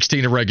City to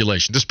 16 in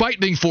regulation, despite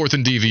being fourth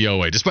in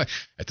DVOA,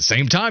 at the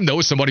same time, though,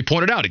 as somebody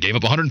pointed out, he gave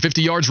up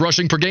 150 yards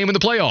rushing per game in the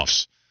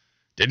playoffs.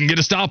 Didn't get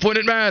a stop when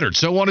it mattered,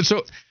 so on and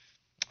so.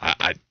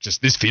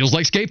 This feels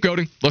like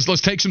scapegoating.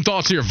 Let's take some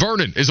thoughts here.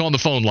 Vernon is on the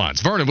phone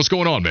lines. Vernon, what's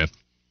going on, man?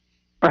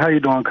 How you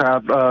doing,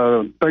 Kyle?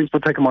 Thanks for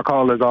taking my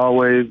call as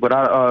always. But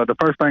the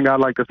first thing I'd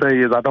like to say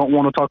is I don't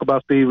want to talk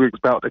about Steve Wilks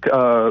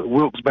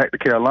back to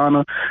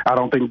Carolina. I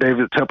don't think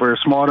David Tepper is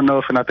smart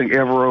enough, and I think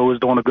Evero is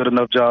doing a good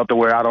enough job to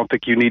where I don't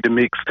think you need to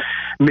mix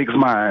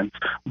minds.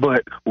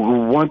 But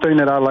one thing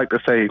that I'd like to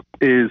say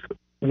is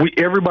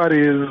everybody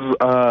is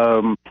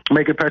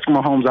making Patrick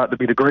Mahomes out to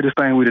be the greatest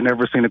thing we've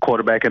ever seen a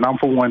quarterback, and I'm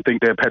for one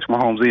think that Patrick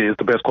Mahomes is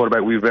the best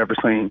quarterback we've ever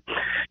seen.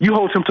 You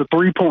hold him to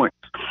 3 points,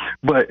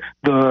 but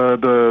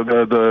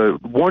the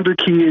wonder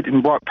kid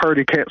and Brock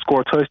Purdy can't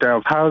score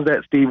touchdowns. How is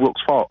that Steve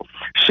Wilks' fault?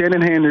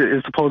 Shanahan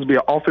is supposed to be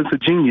an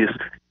offensive genius.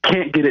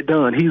 Can't get it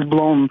done. He's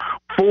blown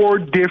 4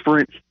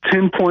 different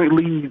 10-point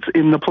leads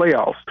in the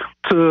playoffs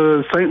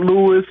to St.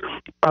 Louis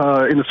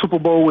in the Super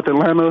Bowl with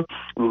Atlanta,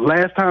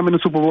 last time in the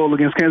Super Bowl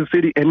against Kansas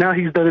City, and now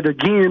he's done it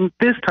again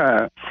this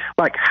time.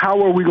 Like, how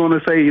are we going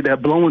to say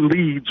that blowing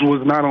leads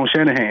was not on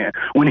Shanahan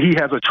when he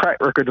has a track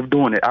record of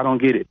doing it? I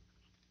don't get it.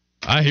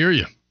 I hear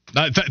you.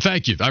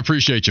 Thank you. I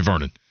appreciate you,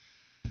 Vernon.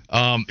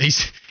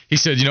 He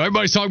said,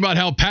 everybody's talking about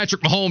how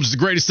Patrick Mahomes is the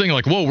greatest thing.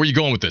 Like, whoa, where are you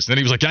going with this? And then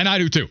he was like, and I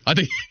do too. I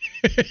think.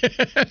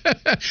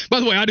 By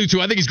the way, I do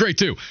too. I think he's great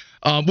too.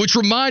 Which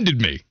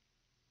reminded me.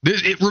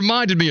 It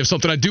reminded me of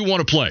something I do want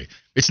to play.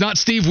 It's not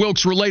Steve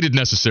Wilks related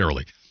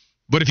necessarily.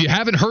 But if you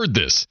haven't heard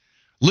this,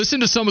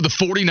 listen to some of the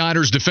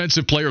 49ers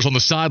defensive players on the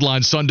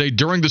sideline Sunday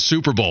during the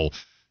Super Bowl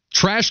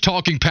trash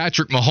talking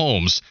Patrick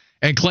Mahomes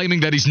and claiming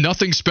that he's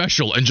nothing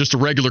special and just a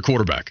regular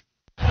quarterback.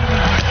 That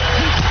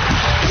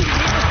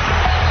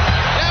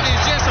is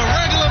just a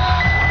regular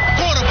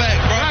quarterback,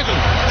 bro.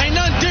 Ain't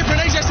nothing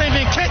different. They just ain't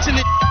been catching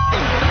it.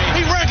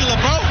 He regular,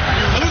 bro.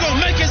 And we're going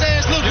to make his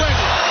ass look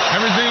regular.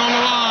 Everything on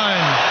the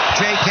line.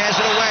 Jake has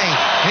it away.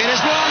 It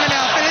is long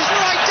enough. It is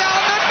right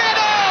down the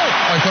middle.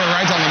 Oh, he put it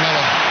right down the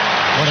middle.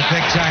 What a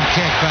big-time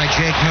kick by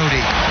Jake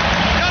Moody.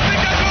 Y'all think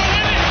that's going to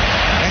win it?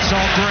 That's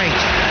all great.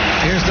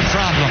 Here's the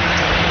problem.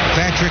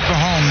 Patrick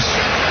Mahomes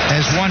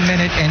has 1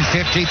 minute and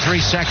 53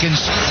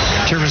 seconds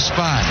to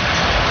respond.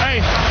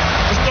 Hey,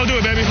 let's go do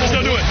it, baby. Let's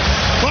go do it.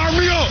 Fire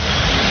me up.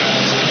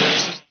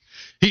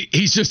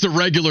 He's just a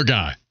regular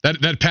guy.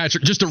 That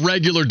Patrick, just a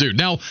regular dude.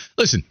 Now,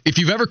 listen, if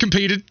you've ever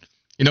competed,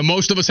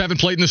 most of us haven't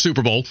played in the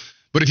Super Bowl,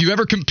 but if you've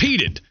ever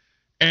competed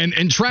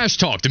and trash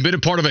talked and been a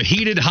part of a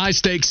heated,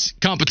 high-stakes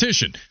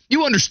competition,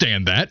 you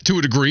understand that to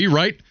a degree,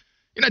 right?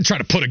 You're not trying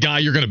to put a guy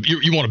you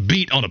want to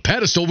beat on a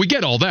pedestal. We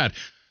get all that.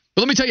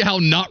 But let me tell you how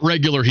not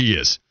regular he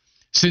is.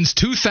 Since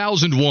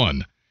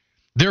 2001,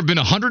 there have been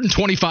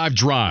 125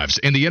 drives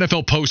in the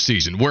NFL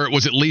postseason where it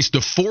was at least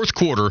the fourth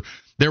quarter,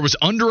 there was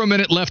under a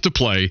minute left to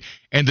play,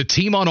 and the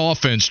team on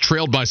offense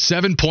trailed by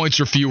 7 points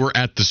or fewer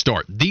at the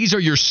start. These are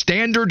your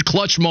standard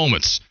clutch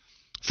moments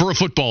for a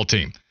football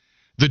team.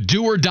 The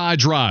do-or-die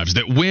drives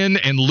that win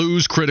and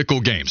lose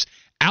critical games.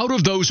 Out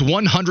of those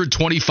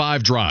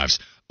 125 drives,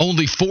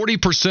 only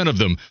 40% of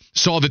them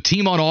saw the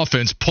team on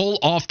offense pull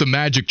off the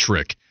magic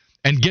trick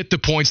and get the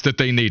points that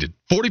they needed.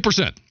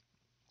 40%.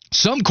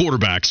 Some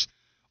quarterbacks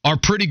are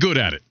pretty good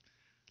at it,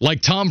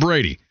 like Tom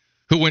Brady,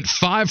 who went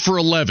 5 for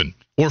 11,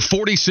 or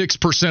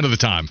 46% of the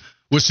time,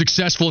 was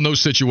successful in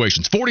those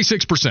situations.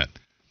 46%.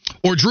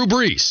 Or Drew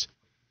Brees,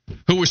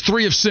 who was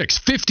 3 of 6,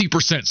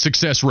 50%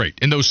 success rate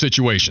in those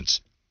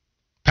situations.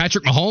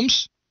 Patrick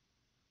Mahomes,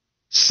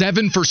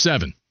 7 for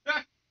 7.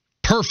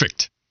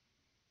 Perfect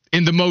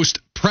in the most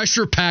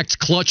pressure-packed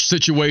clutch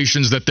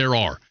situations that there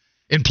are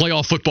in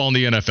playoff football in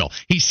the NFL.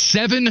 He's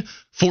 7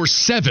 for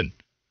 7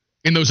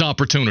 in those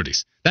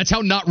opportunities. That's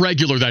how not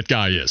regular that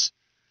guy is.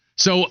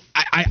 So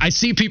I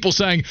see people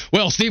saying,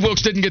 well, Steve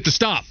Wilks didn't get the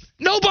stop.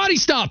 Nobody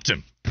stopped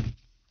him.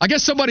 I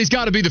guess somebody's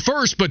got to be the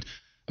first, but,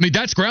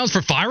 that's grounds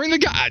for firing the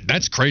guy.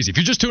 That's crazy. If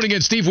you're just tuning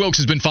in, Steve Wilks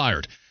has been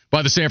fired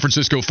by the San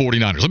Francisco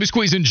 49ers. Let me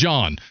squeeze in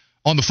John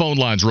on the phone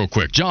lines real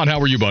quick. John, how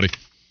are you, buddy?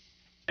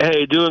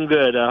 Hey, doing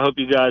good. I hope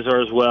you guys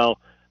are as well.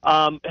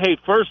 Hey,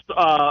 first,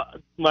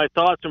 my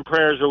thoughts and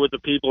prayers are with the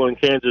people in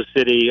Kansas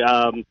City.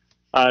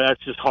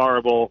 That's just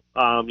horrible.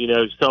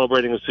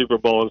 Celebrating a Super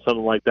Bowl and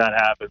something like that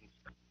happens.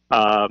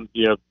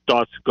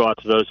 Thoughts go out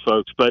to those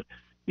folks. But,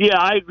 yeah,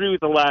 I agree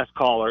with the last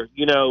caller.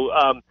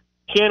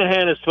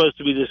 Shanahan is supposed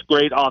to be this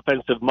great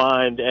offensive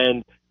mind,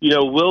 and,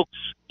 Wilks,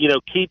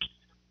 keeps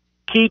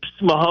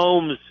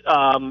Mahomes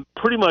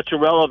pretty much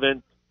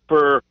irrelevant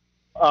for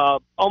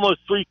almost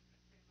 3.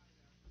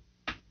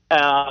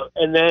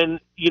 And then,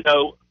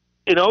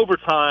 in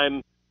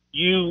overtime,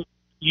 you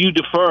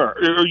defer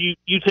or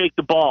you take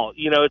the ball.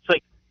 It's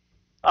like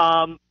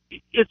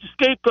it's a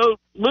scapegoat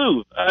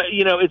move.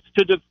 It's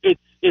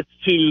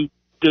to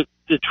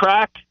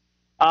detract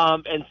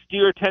and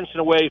steer attention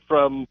away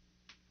from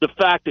the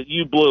fact that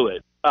you blew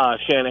it,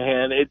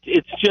 Shanahan.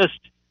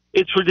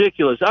 It's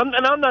ridiculous. I'm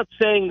not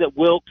saying that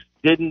Wilks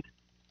didn't.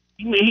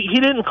 He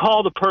didn't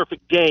call the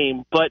perfect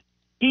game, but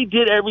he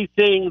did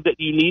everything that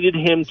you needed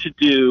him to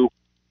do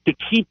to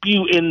keep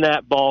you in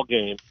that ball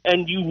game,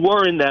 and you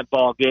were in that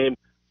ball game.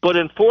 But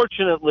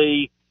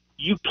unfortunately,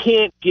 you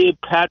can't give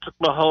Patrick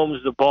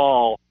Mahomes the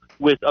ball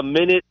with a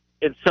minute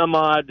and some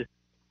odd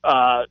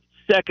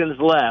seconds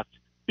left,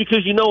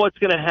 because you know what's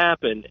going to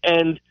happen.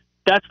 And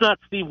that's not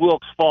Steve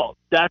Wilks' fault.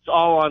 That's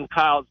all on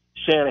Kyle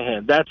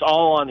Shanahan. That's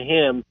all on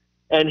him.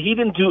 And he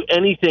didn't do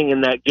anything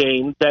in that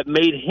game that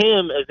made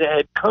him, as a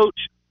head coach,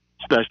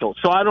 special.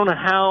 So I don't know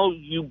how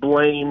you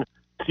blame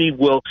Steve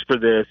Wilks for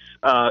this.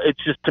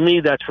 It's just, to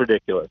me, that's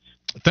ridiculous.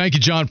 Thank you,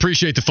 John.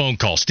 Appreciate the phone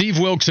call. Steve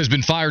Wilks has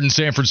been fired in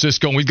San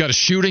Francisco, and we've got a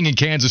shooting in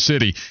Kansas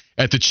City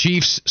at the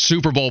Chiefs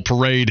Super Bowl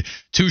parade.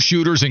 2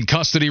 shooters in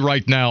custody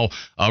right now.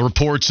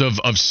 Reports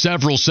of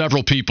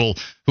several people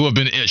who have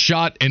been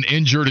shot and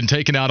injured and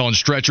taken out on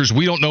stretchers.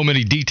 We don't know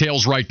many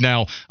details right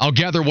now. I'll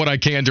gather what I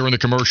can during the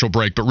commercial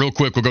break, but real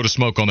quick, we'll go to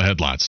Smoke on the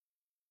headlines.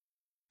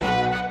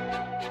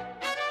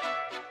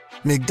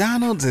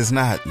 McDonald's is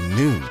not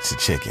new to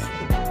chicken.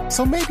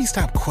 So maybe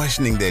stop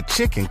questioning their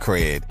chicken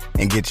cred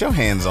and get your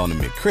hands on the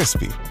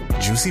McCrispy.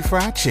 Juicy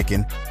fried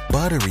chicken,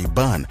 buttery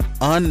bun,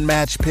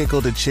 unmatched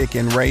pickle to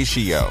chicken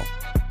ratio.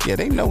 Yeah,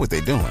 they know what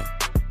they're doing.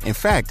 In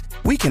fact,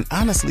 we can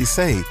honestly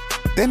say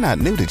they're not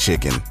new to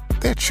chicken.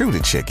 They're true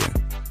to chicken.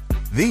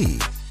 The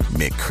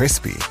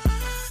McCrispy.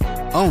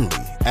 Only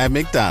at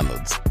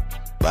McDonald's.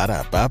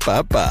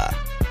 Ba-da-ba-ba-ba.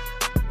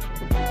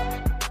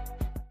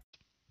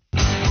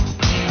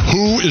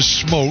 Who is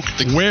smoke?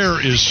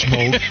 Where is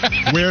smoke?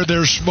 Where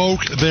there's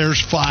smoke, there's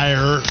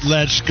fire.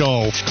 Let's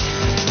go.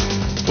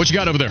 What you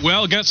got over there?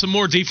 Well, got some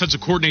more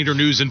defensive coordinator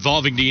news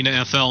involving the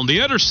NFL. On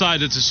the other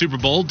side of the Super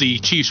Bowl, the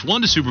Chiefs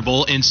won the Super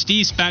Bowl, and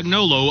Steve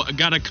Spagnuolo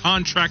got a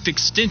contract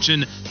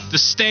extension to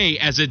stay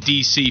as a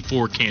DC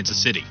for Kansas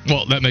City.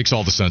 Well, that makes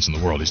all the sense in the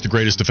world. He's the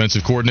greatest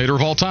defensive coordinator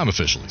of all time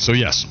officially. So,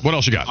 yes. What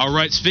else you got? All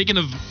right, speaking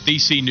of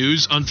DC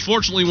news,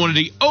 unfortunately, one of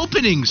the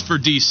openings for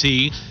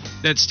DC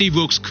that Steve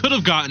Wilks could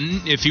have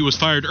gotten if he was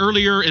fired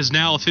earlier is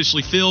now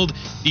officially filled.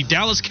 The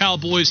Dallas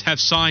Cowboys have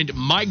signed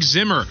Mike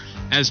Zimmer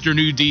as their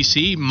new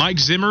DC. Mike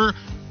Zimmer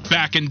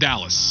back in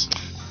Dallas.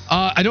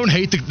 I don't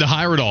hate the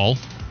hire at all.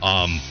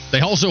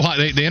 They also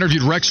they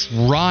interviewed Rex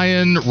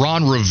Ryan,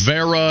 Ron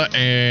Rivera,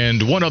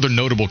 and one other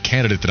notable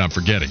candidate that I'm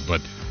forgetting.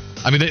 But,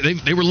 I mean,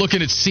 they were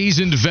looking at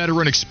seasoned,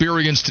 veteran,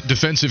 experienced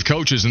defensive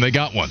coaches, and they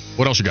got one.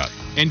 What else you got?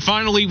 And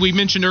finally, we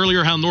mentioned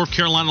earlier how North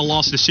Carolina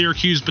lost to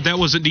Syracuse, but that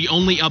wasn't the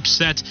only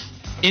upset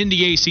in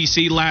the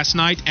ACC last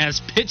night, as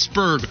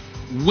Pittsburgh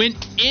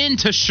went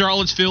into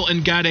Charlottesville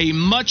and got a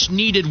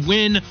much-needed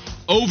win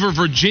over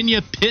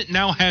Virginia. Pitt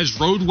now has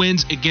road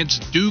wins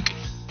against Duke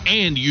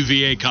and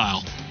UVA,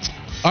 Kyle.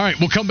 All right,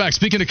 we'll come back.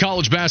 Speaking of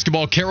college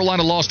basketball,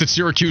 Carolina lost at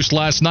Syracuse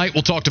last night.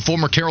 We'll talk to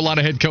former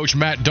Carolina head coach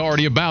Matt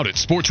Doherty about it.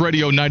 Sports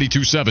Radio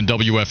 92.7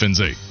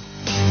 WFNZ.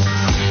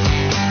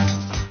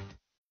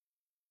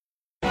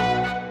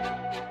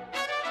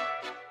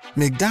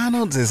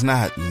 McDonald's is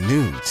not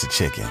new to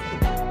chicken.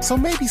 So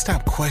maybe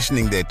stop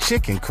questioning their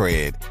chicken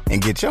cred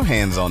and get your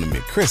hands on the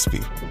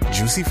McCrispy.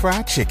 Juicy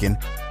fried chicken,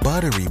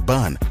 buttery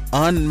bun,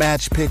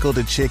 unmatched pickle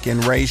to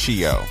chicken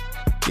ratio.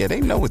 Yeah, they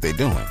know what they're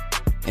doing.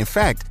 In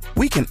fact,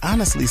 we can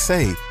honestly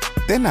say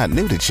they're not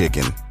new to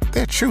chicken.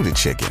 They're true to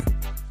chicken.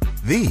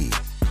 The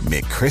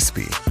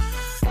McCrispy.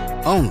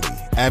 Only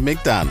at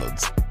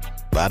McDonald's.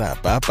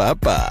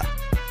 Ba-da-ba-ba-ba.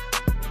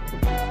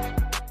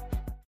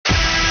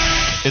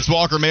 It's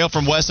Walker Mail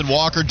from Wes and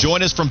Walker.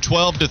 Join us from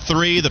 12 to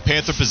 3. The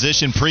Panther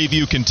position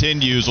preview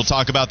continues. We'll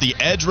talk about the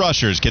edge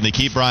rushers. Can they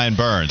keep Brian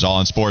Burns? All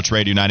on Sports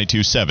Radio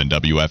 92.7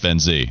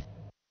 WFNZ.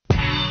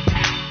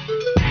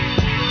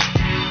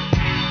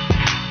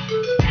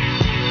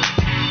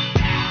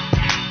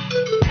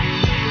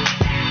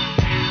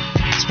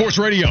 Sports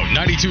Radio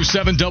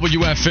 92.7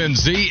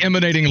 WFNZ,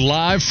 emanating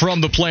live from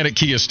the Planet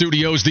Kia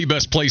Studios, the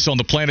best place on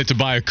the planet to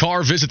buy a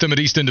car. Visit them at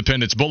East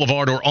Independence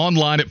Boulevard or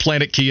online at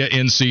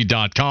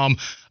planetkianc.com.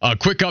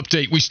 Quick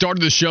update. We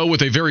started the show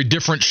with a very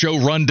different show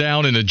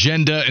rundown and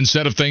agenda and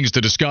set of things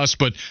to discuss,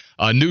 but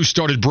news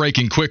started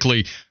breaking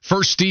quickly.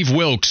 First, Steve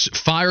Wilks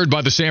fired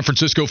by the San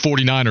Francisco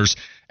 49ers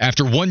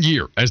after 1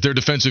 year as their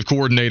defensive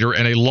coordinator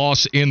and a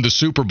loss in the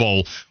Super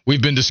Bowl.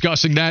 We've been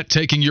discussing that,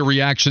 taking your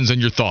reactions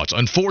and your thoughts.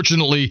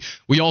 Unfortunately,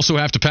 we also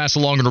have to pass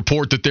along a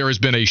report that there has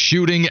been a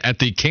shooting at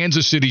the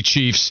Kansas City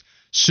Chiefs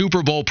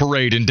Super Bowl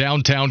parade in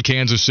downtown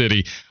Kansas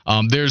City.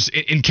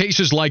 In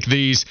cases like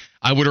these,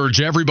 I would urge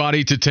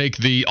everybody to take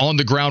the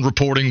on-the-ground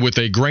reporting with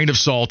a grain of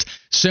salt,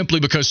 simply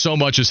because so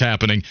much is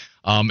happening.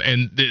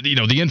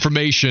 The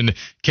information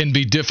can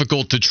be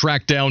difficult to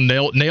track down,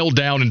 nail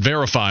down, and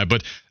verify.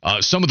 But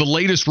some of the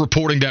latest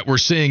reporting that we're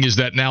seeing is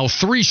that now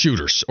 3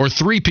 shooters or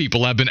 3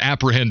 people have been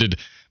apprehended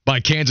by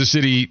Kansas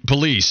City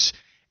police,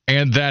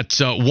 and that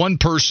one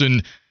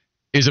person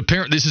is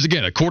apparent. This is,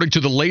 again, according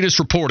to the latest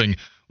reporting,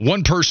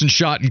 1 person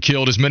shot and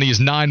killed, as many as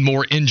 9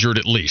 more injured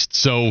at least.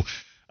 So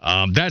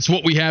that's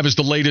what we have as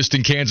the latest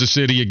in Kansas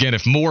City. Again,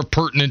 if more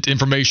pertinent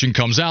information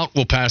comes out,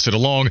 we'll pass it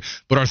along.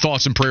 But our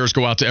thoughts and prayers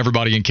go out to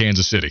everybody in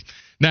Kansas City.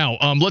 Now,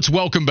 let's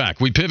welcome back.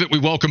 We pivot. We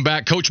welcome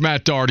back Coach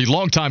Matt Doherty,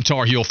 longtime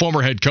Tar Heel,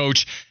 former head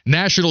coach,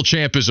 national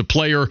champ as a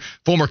player,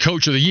 former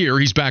coach of the year.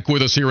 He's back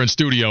with us here in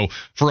studio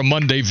for a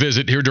Monday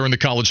visit here during the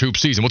college hoop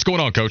season. What's going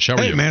on, Coach? How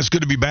are you? Hey, man, it's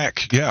good to be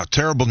back. Yeah,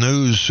 terrible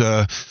news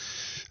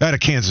out of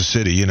Kansas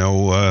City.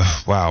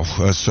 Wow,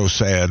 so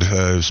sad,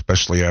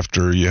 especially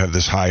after you have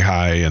this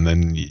high, and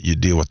then you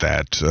deal with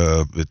that.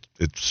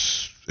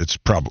 It's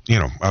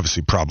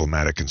obviously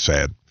problematic and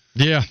sad.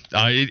 Yeah,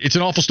 it's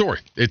an awful story.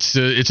 It's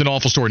an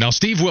awful story. Now,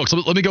 Steve Wilks,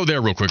 let me go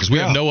there real quick because we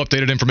have no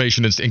updated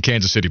information in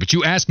Kansas City. But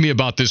you asked me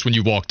about this when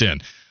you walked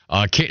in.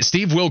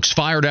 Steve Wilks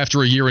fired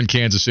after a year in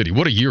Kansas City.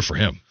 What a year for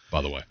him,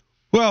 by the way.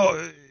 Well,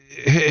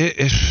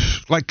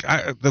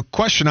 the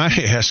question I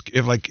ask,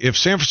 if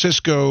San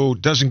Francisco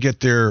doesn't get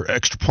their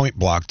extra point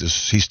blocked,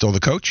 is he still the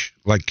coach?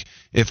 Like,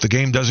 if the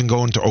game doesn't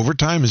go into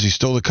overtime, is he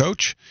still the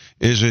coach?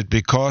 Is it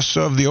because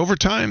of the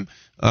overtime,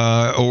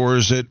 or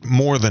is it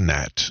more than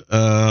that?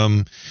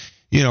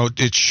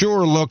 It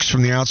sure looks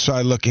from the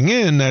outside looking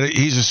in that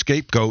he's a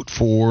scapegoat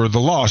for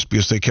the loss,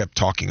 because they kept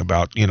talking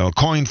about,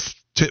 coin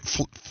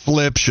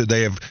flip. Should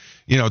they have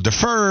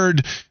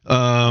deferred,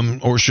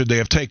 or should they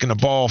have taken the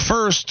ball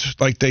first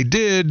like they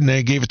did, and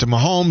they gave it to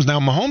Mahomes? Now,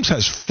 Mahomes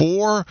has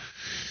 4.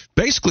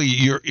 Basically,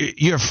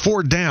 you have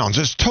 4 downs.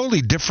 It's a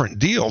totally different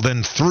deal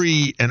than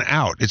 3 and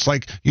out. It's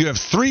like you have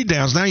 3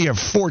 downs. Now you have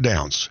 4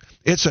 downs.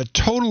 It's a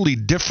totally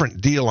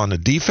different deal on the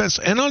defense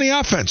and on the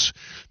offense,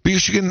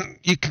 because you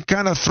can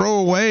kind of throw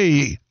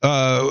away,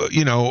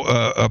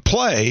 a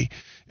play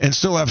and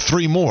still have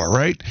 3 more,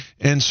 right?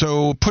 And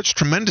so it puts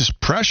tremendous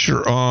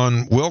pressure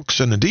on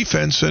Wilks and the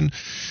defense. And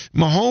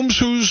Mahomes,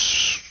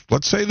 who's,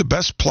 let's say, the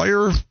best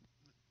player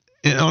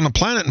on the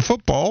planet in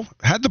football,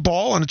 had the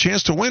ball and a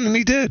chance to win, and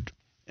he did.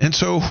 And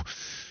so,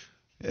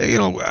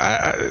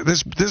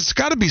 there's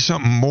got to be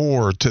something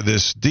more to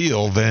this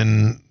deal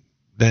than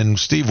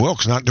Steve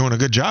Wilks not doing a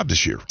good job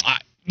this year.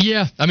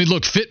 Yeah, I mean,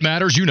 look, fit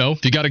matters.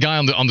 If you got a guy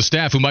on the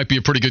staff who might be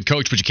a pretty good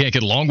coach, but you can't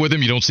get along with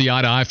him, you don't see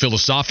eye to eye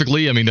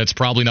philosophically, I mean, that's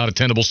probably not a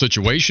tenable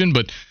situation.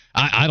 But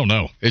I don't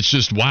know. It's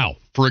just, wow,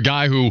 for a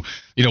guy who,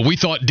 we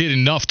thought did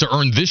enough to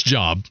earn this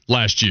job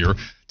last year,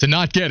 to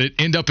not get it,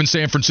 end up in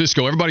San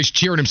Francisco. Everybody's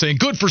cheering him, saying,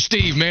 good for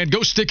Steve, man.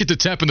 Go stick it to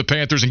Tep and the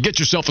Panthers and get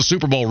yourself a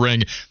Super Bowl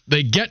ring.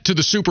 They get to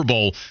the Super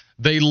Bowl.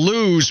 They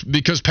lose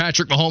because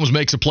Patrick Mahomes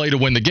makes a play to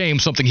win the game,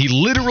 something he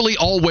literally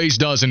always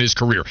does in his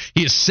career.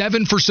 He is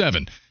 7 for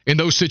 7 in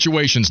those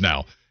situations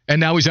now. And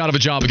now he's out of a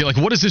job again. Like,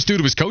 what does this do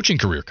to his coaching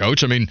career,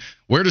 Coach? I mean,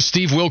 where does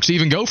Steve Wilks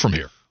even go from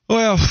here?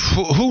 Well,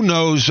 who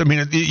knows? I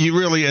mean, you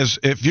really,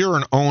 if you're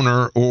an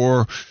owner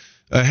or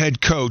a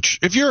head coach,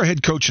 if you're a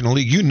head coach in the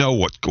league, you know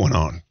what's going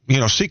on.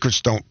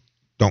 Secrets don't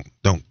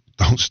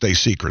stay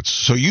secrets.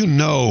 So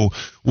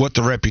what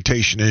the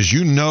reputation is.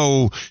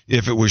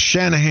 If it was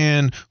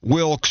Shanahan,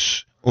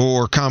 Wilks,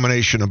 or a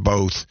combination of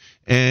both.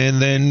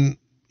 And then,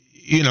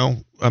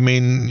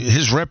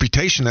 his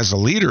reputation as a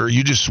leader,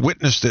 you just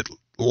witnessed it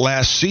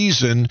last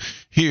season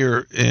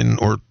here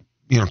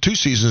 2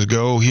 seasons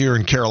ago here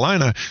in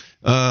Carolina.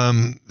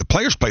 The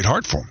players played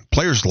hard for him.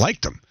 Players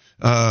liked him.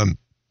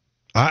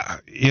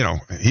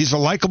 He's a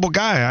likable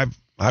guy.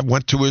 I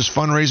went to his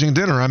fundraising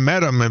dinner. I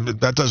met him, and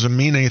that doesn't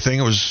mean anything.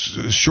 It was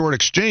a short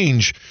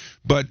exchange,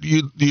 but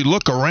you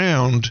look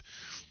around,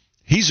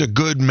 he's a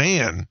good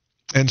man.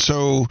 And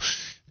so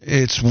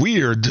it's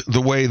weird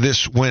the way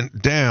this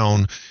went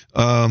down.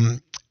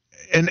 And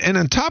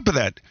on top of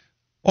that,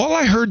 all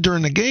I heard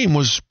during the game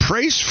was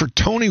praise for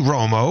Tony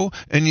Romo,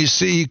 and you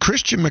see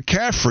Christian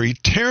McCaffrey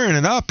tearing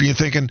it up, and you're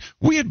thinking,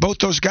 we had both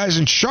those guys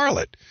in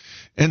Charlotte.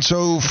 And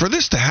so for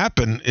this to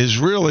happen is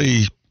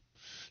really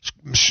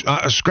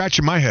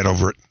scratching my head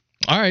over it.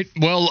 All right.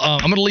 Well, I'm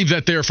going to leave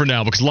that there for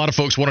now, because a lot of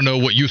folks want to know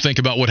what you think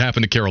about what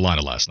happened to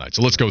Carolina last night.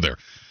 So let's go there.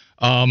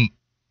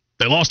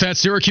 They lost at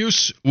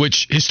Syracuse,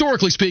 which,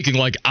 historically speaking,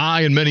 like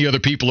I and many other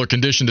people are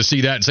conditioned to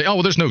see that and say, oh,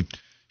 well, there's no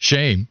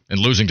shame in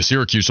losing to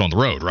Syracuse on the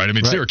road, right? I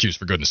mean, right. Syracuse,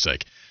 for goodness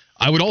sake.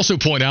 I would also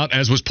point out,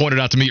 as was pointed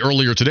out to me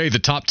earlier today, the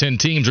top 10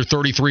 teams are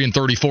 33 and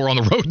 34 on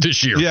the road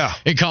this year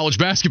in college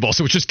basketball.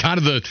 So it's just kind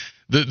of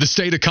the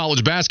state of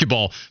college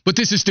basketball. But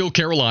this is still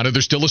Carolina.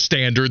 There's still a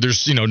standard.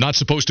 There's, not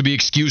supposed to be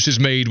excuses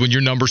made when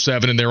you're number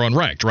 7 and they're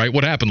unranked, right?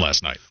 What happened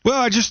last night?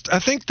 Well, I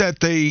think that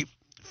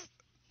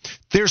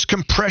there's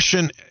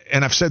compression,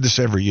 and I've said this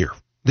every year.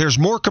 There's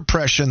more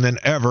compression than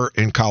ever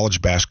in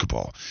college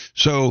basketball.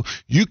 So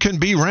you can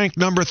be ranked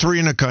number 3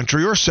 in the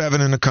country or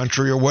 7 in the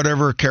country or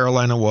whatever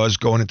Carolina was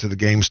going into the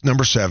games,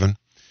 number 7,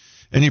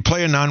 and you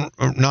play a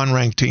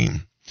non-ranked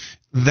team.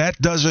 That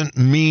doesn't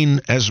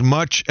mean as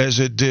much as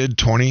it did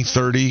 20,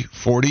 30,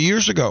 40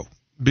 years ago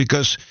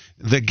because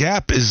the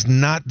gap is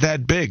not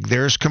that big.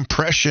 There's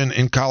compression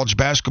in college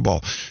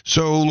basketball.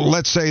 So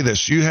let's say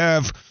this. You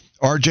have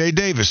R.J.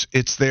 Davis.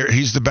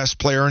 He's the best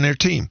player on their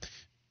team.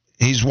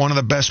 He's one of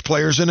the best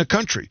players in the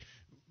country.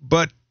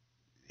 But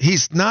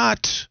he's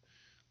not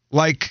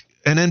like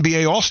an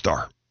NBA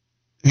All-Star,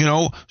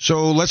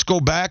 So let's go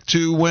back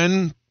to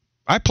when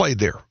I played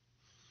there.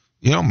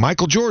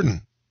 Michael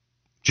Jordan,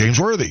 James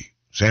Worthy,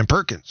 Sam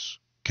Perkins,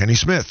 Kenny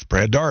Smith,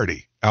 Brad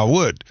Daugherty, Al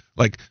Wood.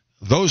 Like,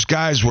 those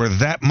guys were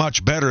that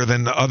much better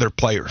than the other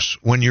players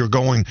when you're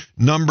going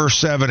number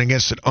 7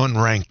 against an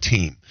unranked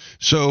team.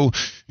 So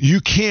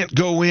you can't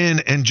go in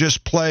and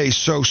just play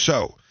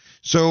so-so.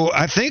 So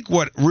I think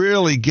what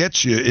really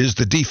gets you is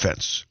the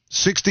defense.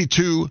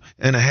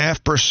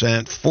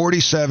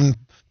 62.5%,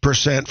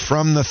 47%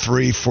 from the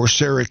 3 for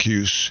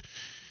Syracuse.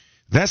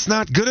 That's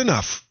not good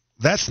enough.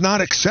 That's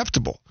not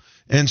acceptable.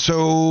 And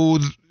so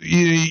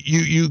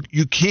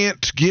you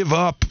can't give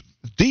up.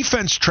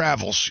 Defense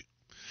travels.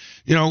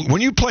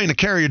 When you play in the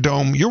Carrier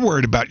Dome, you're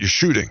worried about your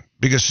shooting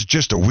because it's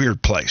just a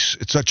weird place.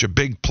 It's such a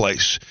big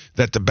place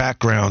that the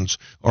backgrounds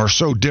are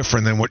so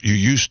different than what you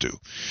used to.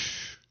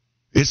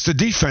 It's the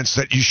defense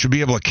that you should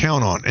be able to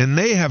count on. And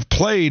they have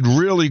played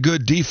really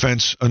good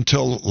defense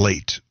until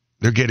late.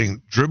 They're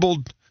getting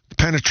dribbled,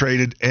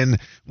 penetrated, and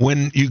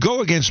when you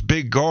go against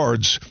big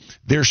guards,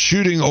 they're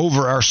shooting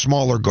over our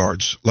smaller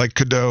guards like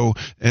Cadeau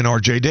and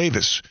R.J.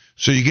 Davis.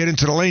 So you get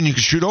into the lane, you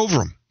can shoot over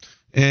them.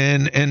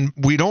 And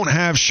we don't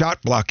have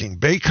shot blocking.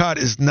 Baycott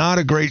is not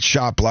a great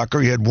shot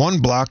blocker. He had 1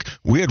 block.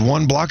 We had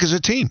 1 block as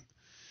a team.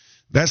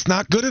 That's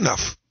not good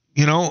enough,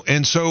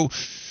 And so,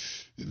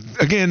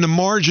 again, the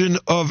margin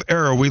of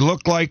error. We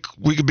look like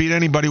we could beat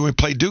anybody when we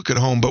play Duke at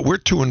home, but we're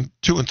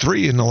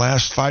 2-3 in the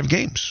last 5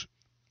 games.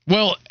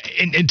 Well,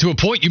 and to a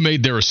point you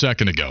made there a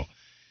second ago,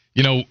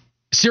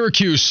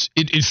 Syracuse,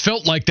 it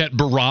felt like that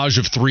barrage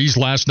of threes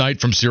last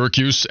night from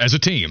Syracuse as a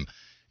team,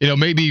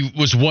 maybe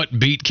was what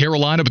beat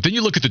Carolina. But then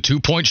you look at the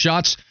 2-point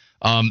shots.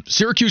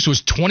 Syracuse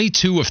was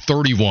 22 of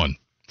 31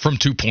 from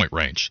 2-point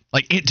range.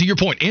 Like, to your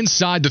point,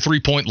 inside the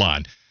 3-point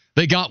line,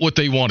 they got what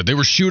they wanted. They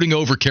were shooting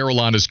over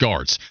Carolina's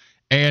guards.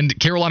 And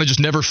Carolina just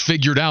never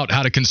figured out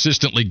how to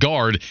consistently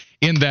guard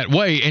in that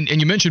way. And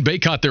you mentioned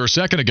Baycott there a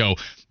second ago.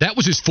 That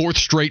was his 4th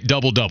straight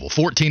double-double,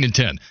 14 and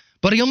 10.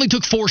 But he only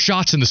took 4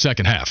 shots in the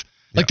second half.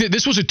 Like,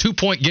 this was a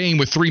 2-point game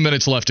with 3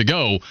 minutes left to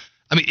go.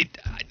 I mean,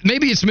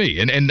 maybe it's me,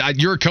 and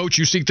you're a coach.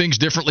 You see things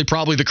differently,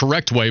 probably the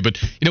correct way.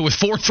 But, with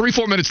 4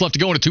 minutes left to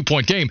go in a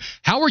 2-point game,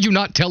 how are you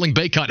not telling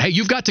Baycott, hey,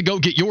 you've got to go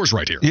get yours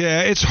right here?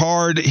 Yeah, it's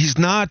hard. He's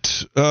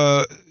not,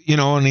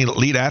 an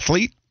elite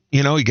athlete.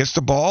 He gets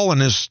the ball,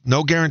 and there's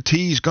no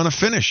guarantee he's going to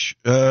finish.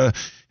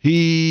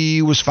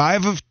 He was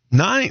 5 of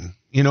 9,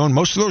 and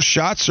most of those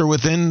shots are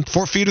within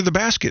 4 feet of the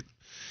basket.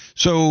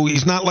 So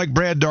he's not like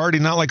Brad Daugherty,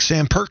 not like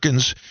Sam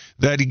Perkins,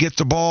 that he gets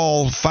the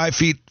ball 5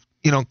 feet,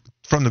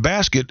 from the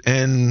basket,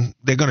 and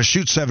they're going to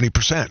shoot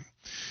 70%.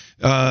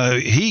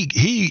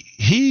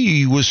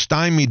 He was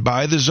stymied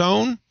by the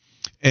zone,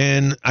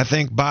 and I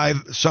think by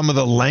some of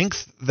the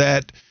length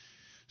that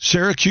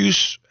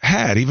Syracuse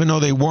had. Even though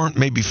they weren't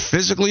maybe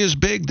physically as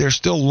big, they're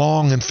still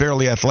long and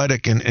fairly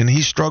athletic, and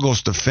he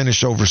struggles to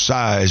finish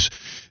oversized.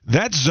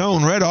 That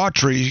zone, Red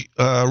Autry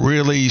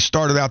really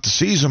started out the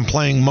season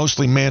playing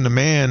mostly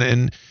man-to-man,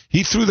 and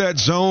he threw that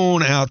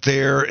zone out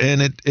there,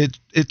 and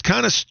it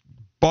kind of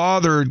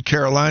bothered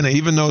Carolina,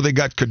 even though they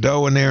got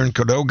Cadeau in there, and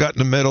Cadeau got in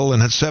the middle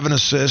and had 7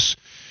 assists.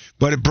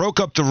 But it broke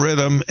up the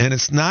rhythm, and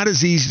it's not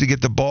as easy to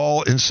get the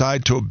ball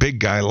inside to a big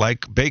guy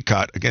like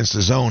Baycott against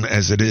the zone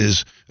as it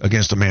is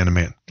against a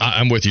man-to-man.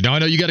 I'm with you. Now, I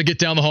know you got to get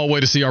down the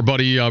hallway to see our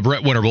buddy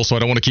Brett Winterville, so I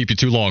don't want to keep you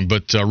too long.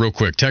 But real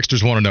quick,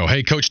 texters want to know,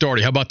 hey, Coach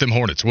Daugherty, how about them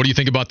Hornets? What do you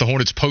think about the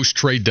Hornets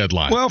post-trade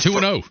deadline? Well,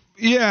 2-0.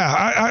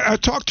 Yeah, I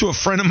talked to a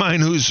friend of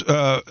mine who's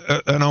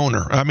an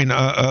owner. I mean,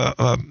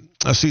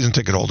 a season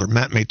ticket holder,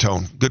 Matt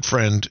Maytone, good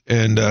friend.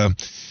 And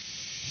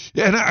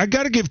I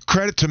got to give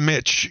credit to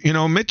Mitch.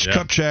 Mitch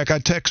Kupchak, I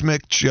text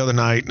Mitch the other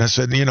night, and I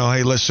said,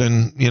 hey,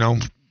 listen,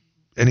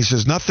 and he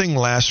says, nothing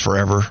lasts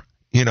forever.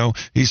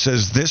 He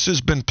says, this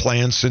has been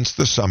planned since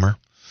the summer.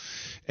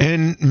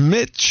 And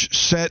Mitch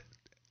set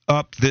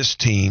up this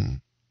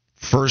team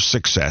for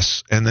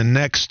success, and the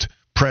next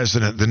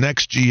president, the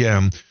next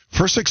GM,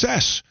 for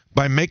success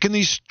by making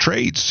these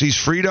trades. He's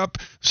freed up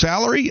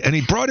salary, and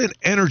he brought in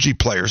energy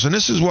players. And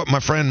this is what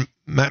my friend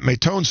Matt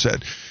Matone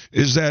said,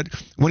 is that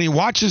when he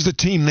watches the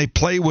team, they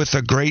play with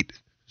a great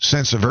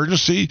sense of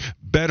urgency,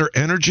 better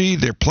energy.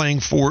 They're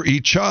playing for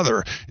each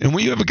other. And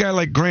when you have a guy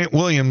like Grant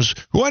Williams,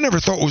 who I never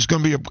thought was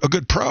going to be a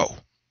good pro,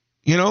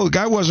 the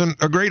guy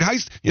wasn't a great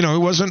he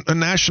wasn't a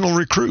national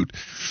recruit.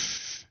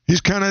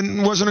 He's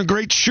wasn't a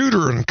great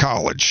shooter in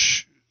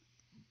college.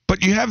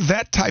 But you have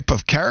that type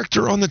of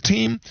character on the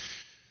team.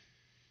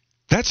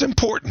 That's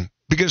important,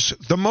 because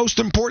the most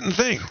important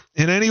thing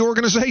in any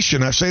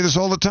organization, I say this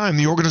all the time,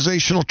 the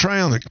organizational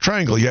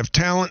triangle, you have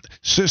talent,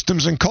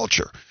 systems, and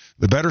culture.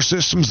 The better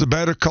systems, the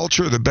better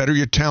culture, the better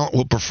your talent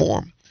will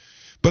perform.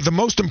 But the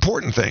most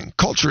important thing,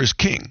 culture is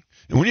king.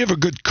 And when you have a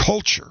good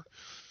culture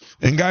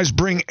and guys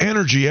bring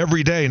energy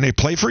every day and they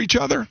play for each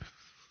other,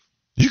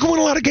 you can win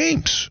a lot of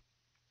games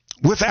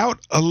without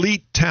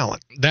elite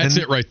talent. That's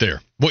it right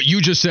there. What you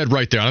just said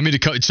right there. I mean,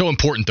 it's so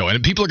important, though.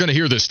 And people are going to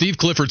hear this. Steve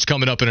Clifford's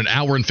coming up in an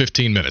hour and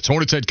 15 minutes.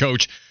 Hornets head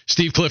coach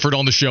Steve Clifford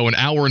on the show an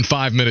hour and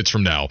 5 minutes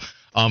from now.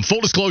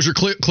 Full disclosure,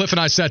 Cliff and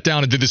I sat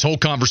down and did this whole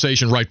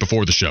conversation right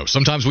before the show.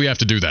 Sometimes we have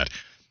to do that.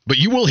 But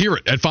you will hear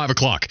it at 5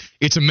 o'clock.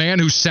 It's a man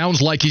who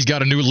sounds like he's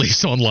got a new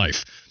lease on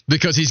life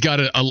because he's got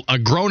a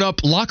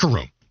grown-up locker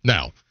room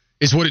now,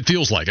 is what it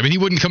feels like. I mean, he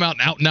wouldn't come out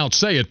and out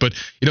say it, but,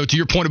 to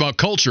your point about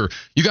culture,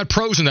 you got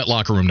pros in that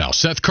locker room now.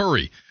 Seth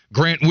Curry,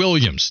 Grant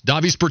Williams,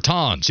 Davis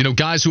Bertans,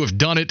 guys who have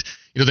done it.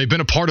 They've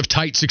been a part of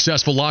tight,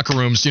 successful locker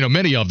rooms,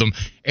 many of them,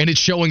 and it's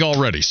showing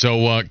already.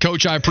 So,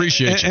 Coach, I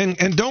appreciate you.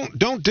 And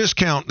don't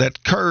discount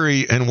that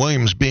Curry and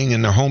Williams being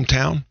in their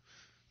hometown.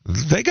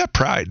 They got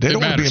pride. They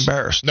don't want to be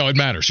embarrassed. No, it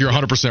matters. You're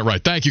 100%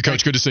 right. Thank you,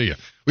 Coach. Good to see you.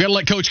 We got to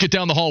let Coach get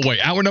down the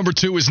hallway. Hour number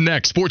 2 is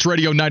next. Sports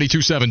Radio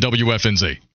 92.7 WFNZ.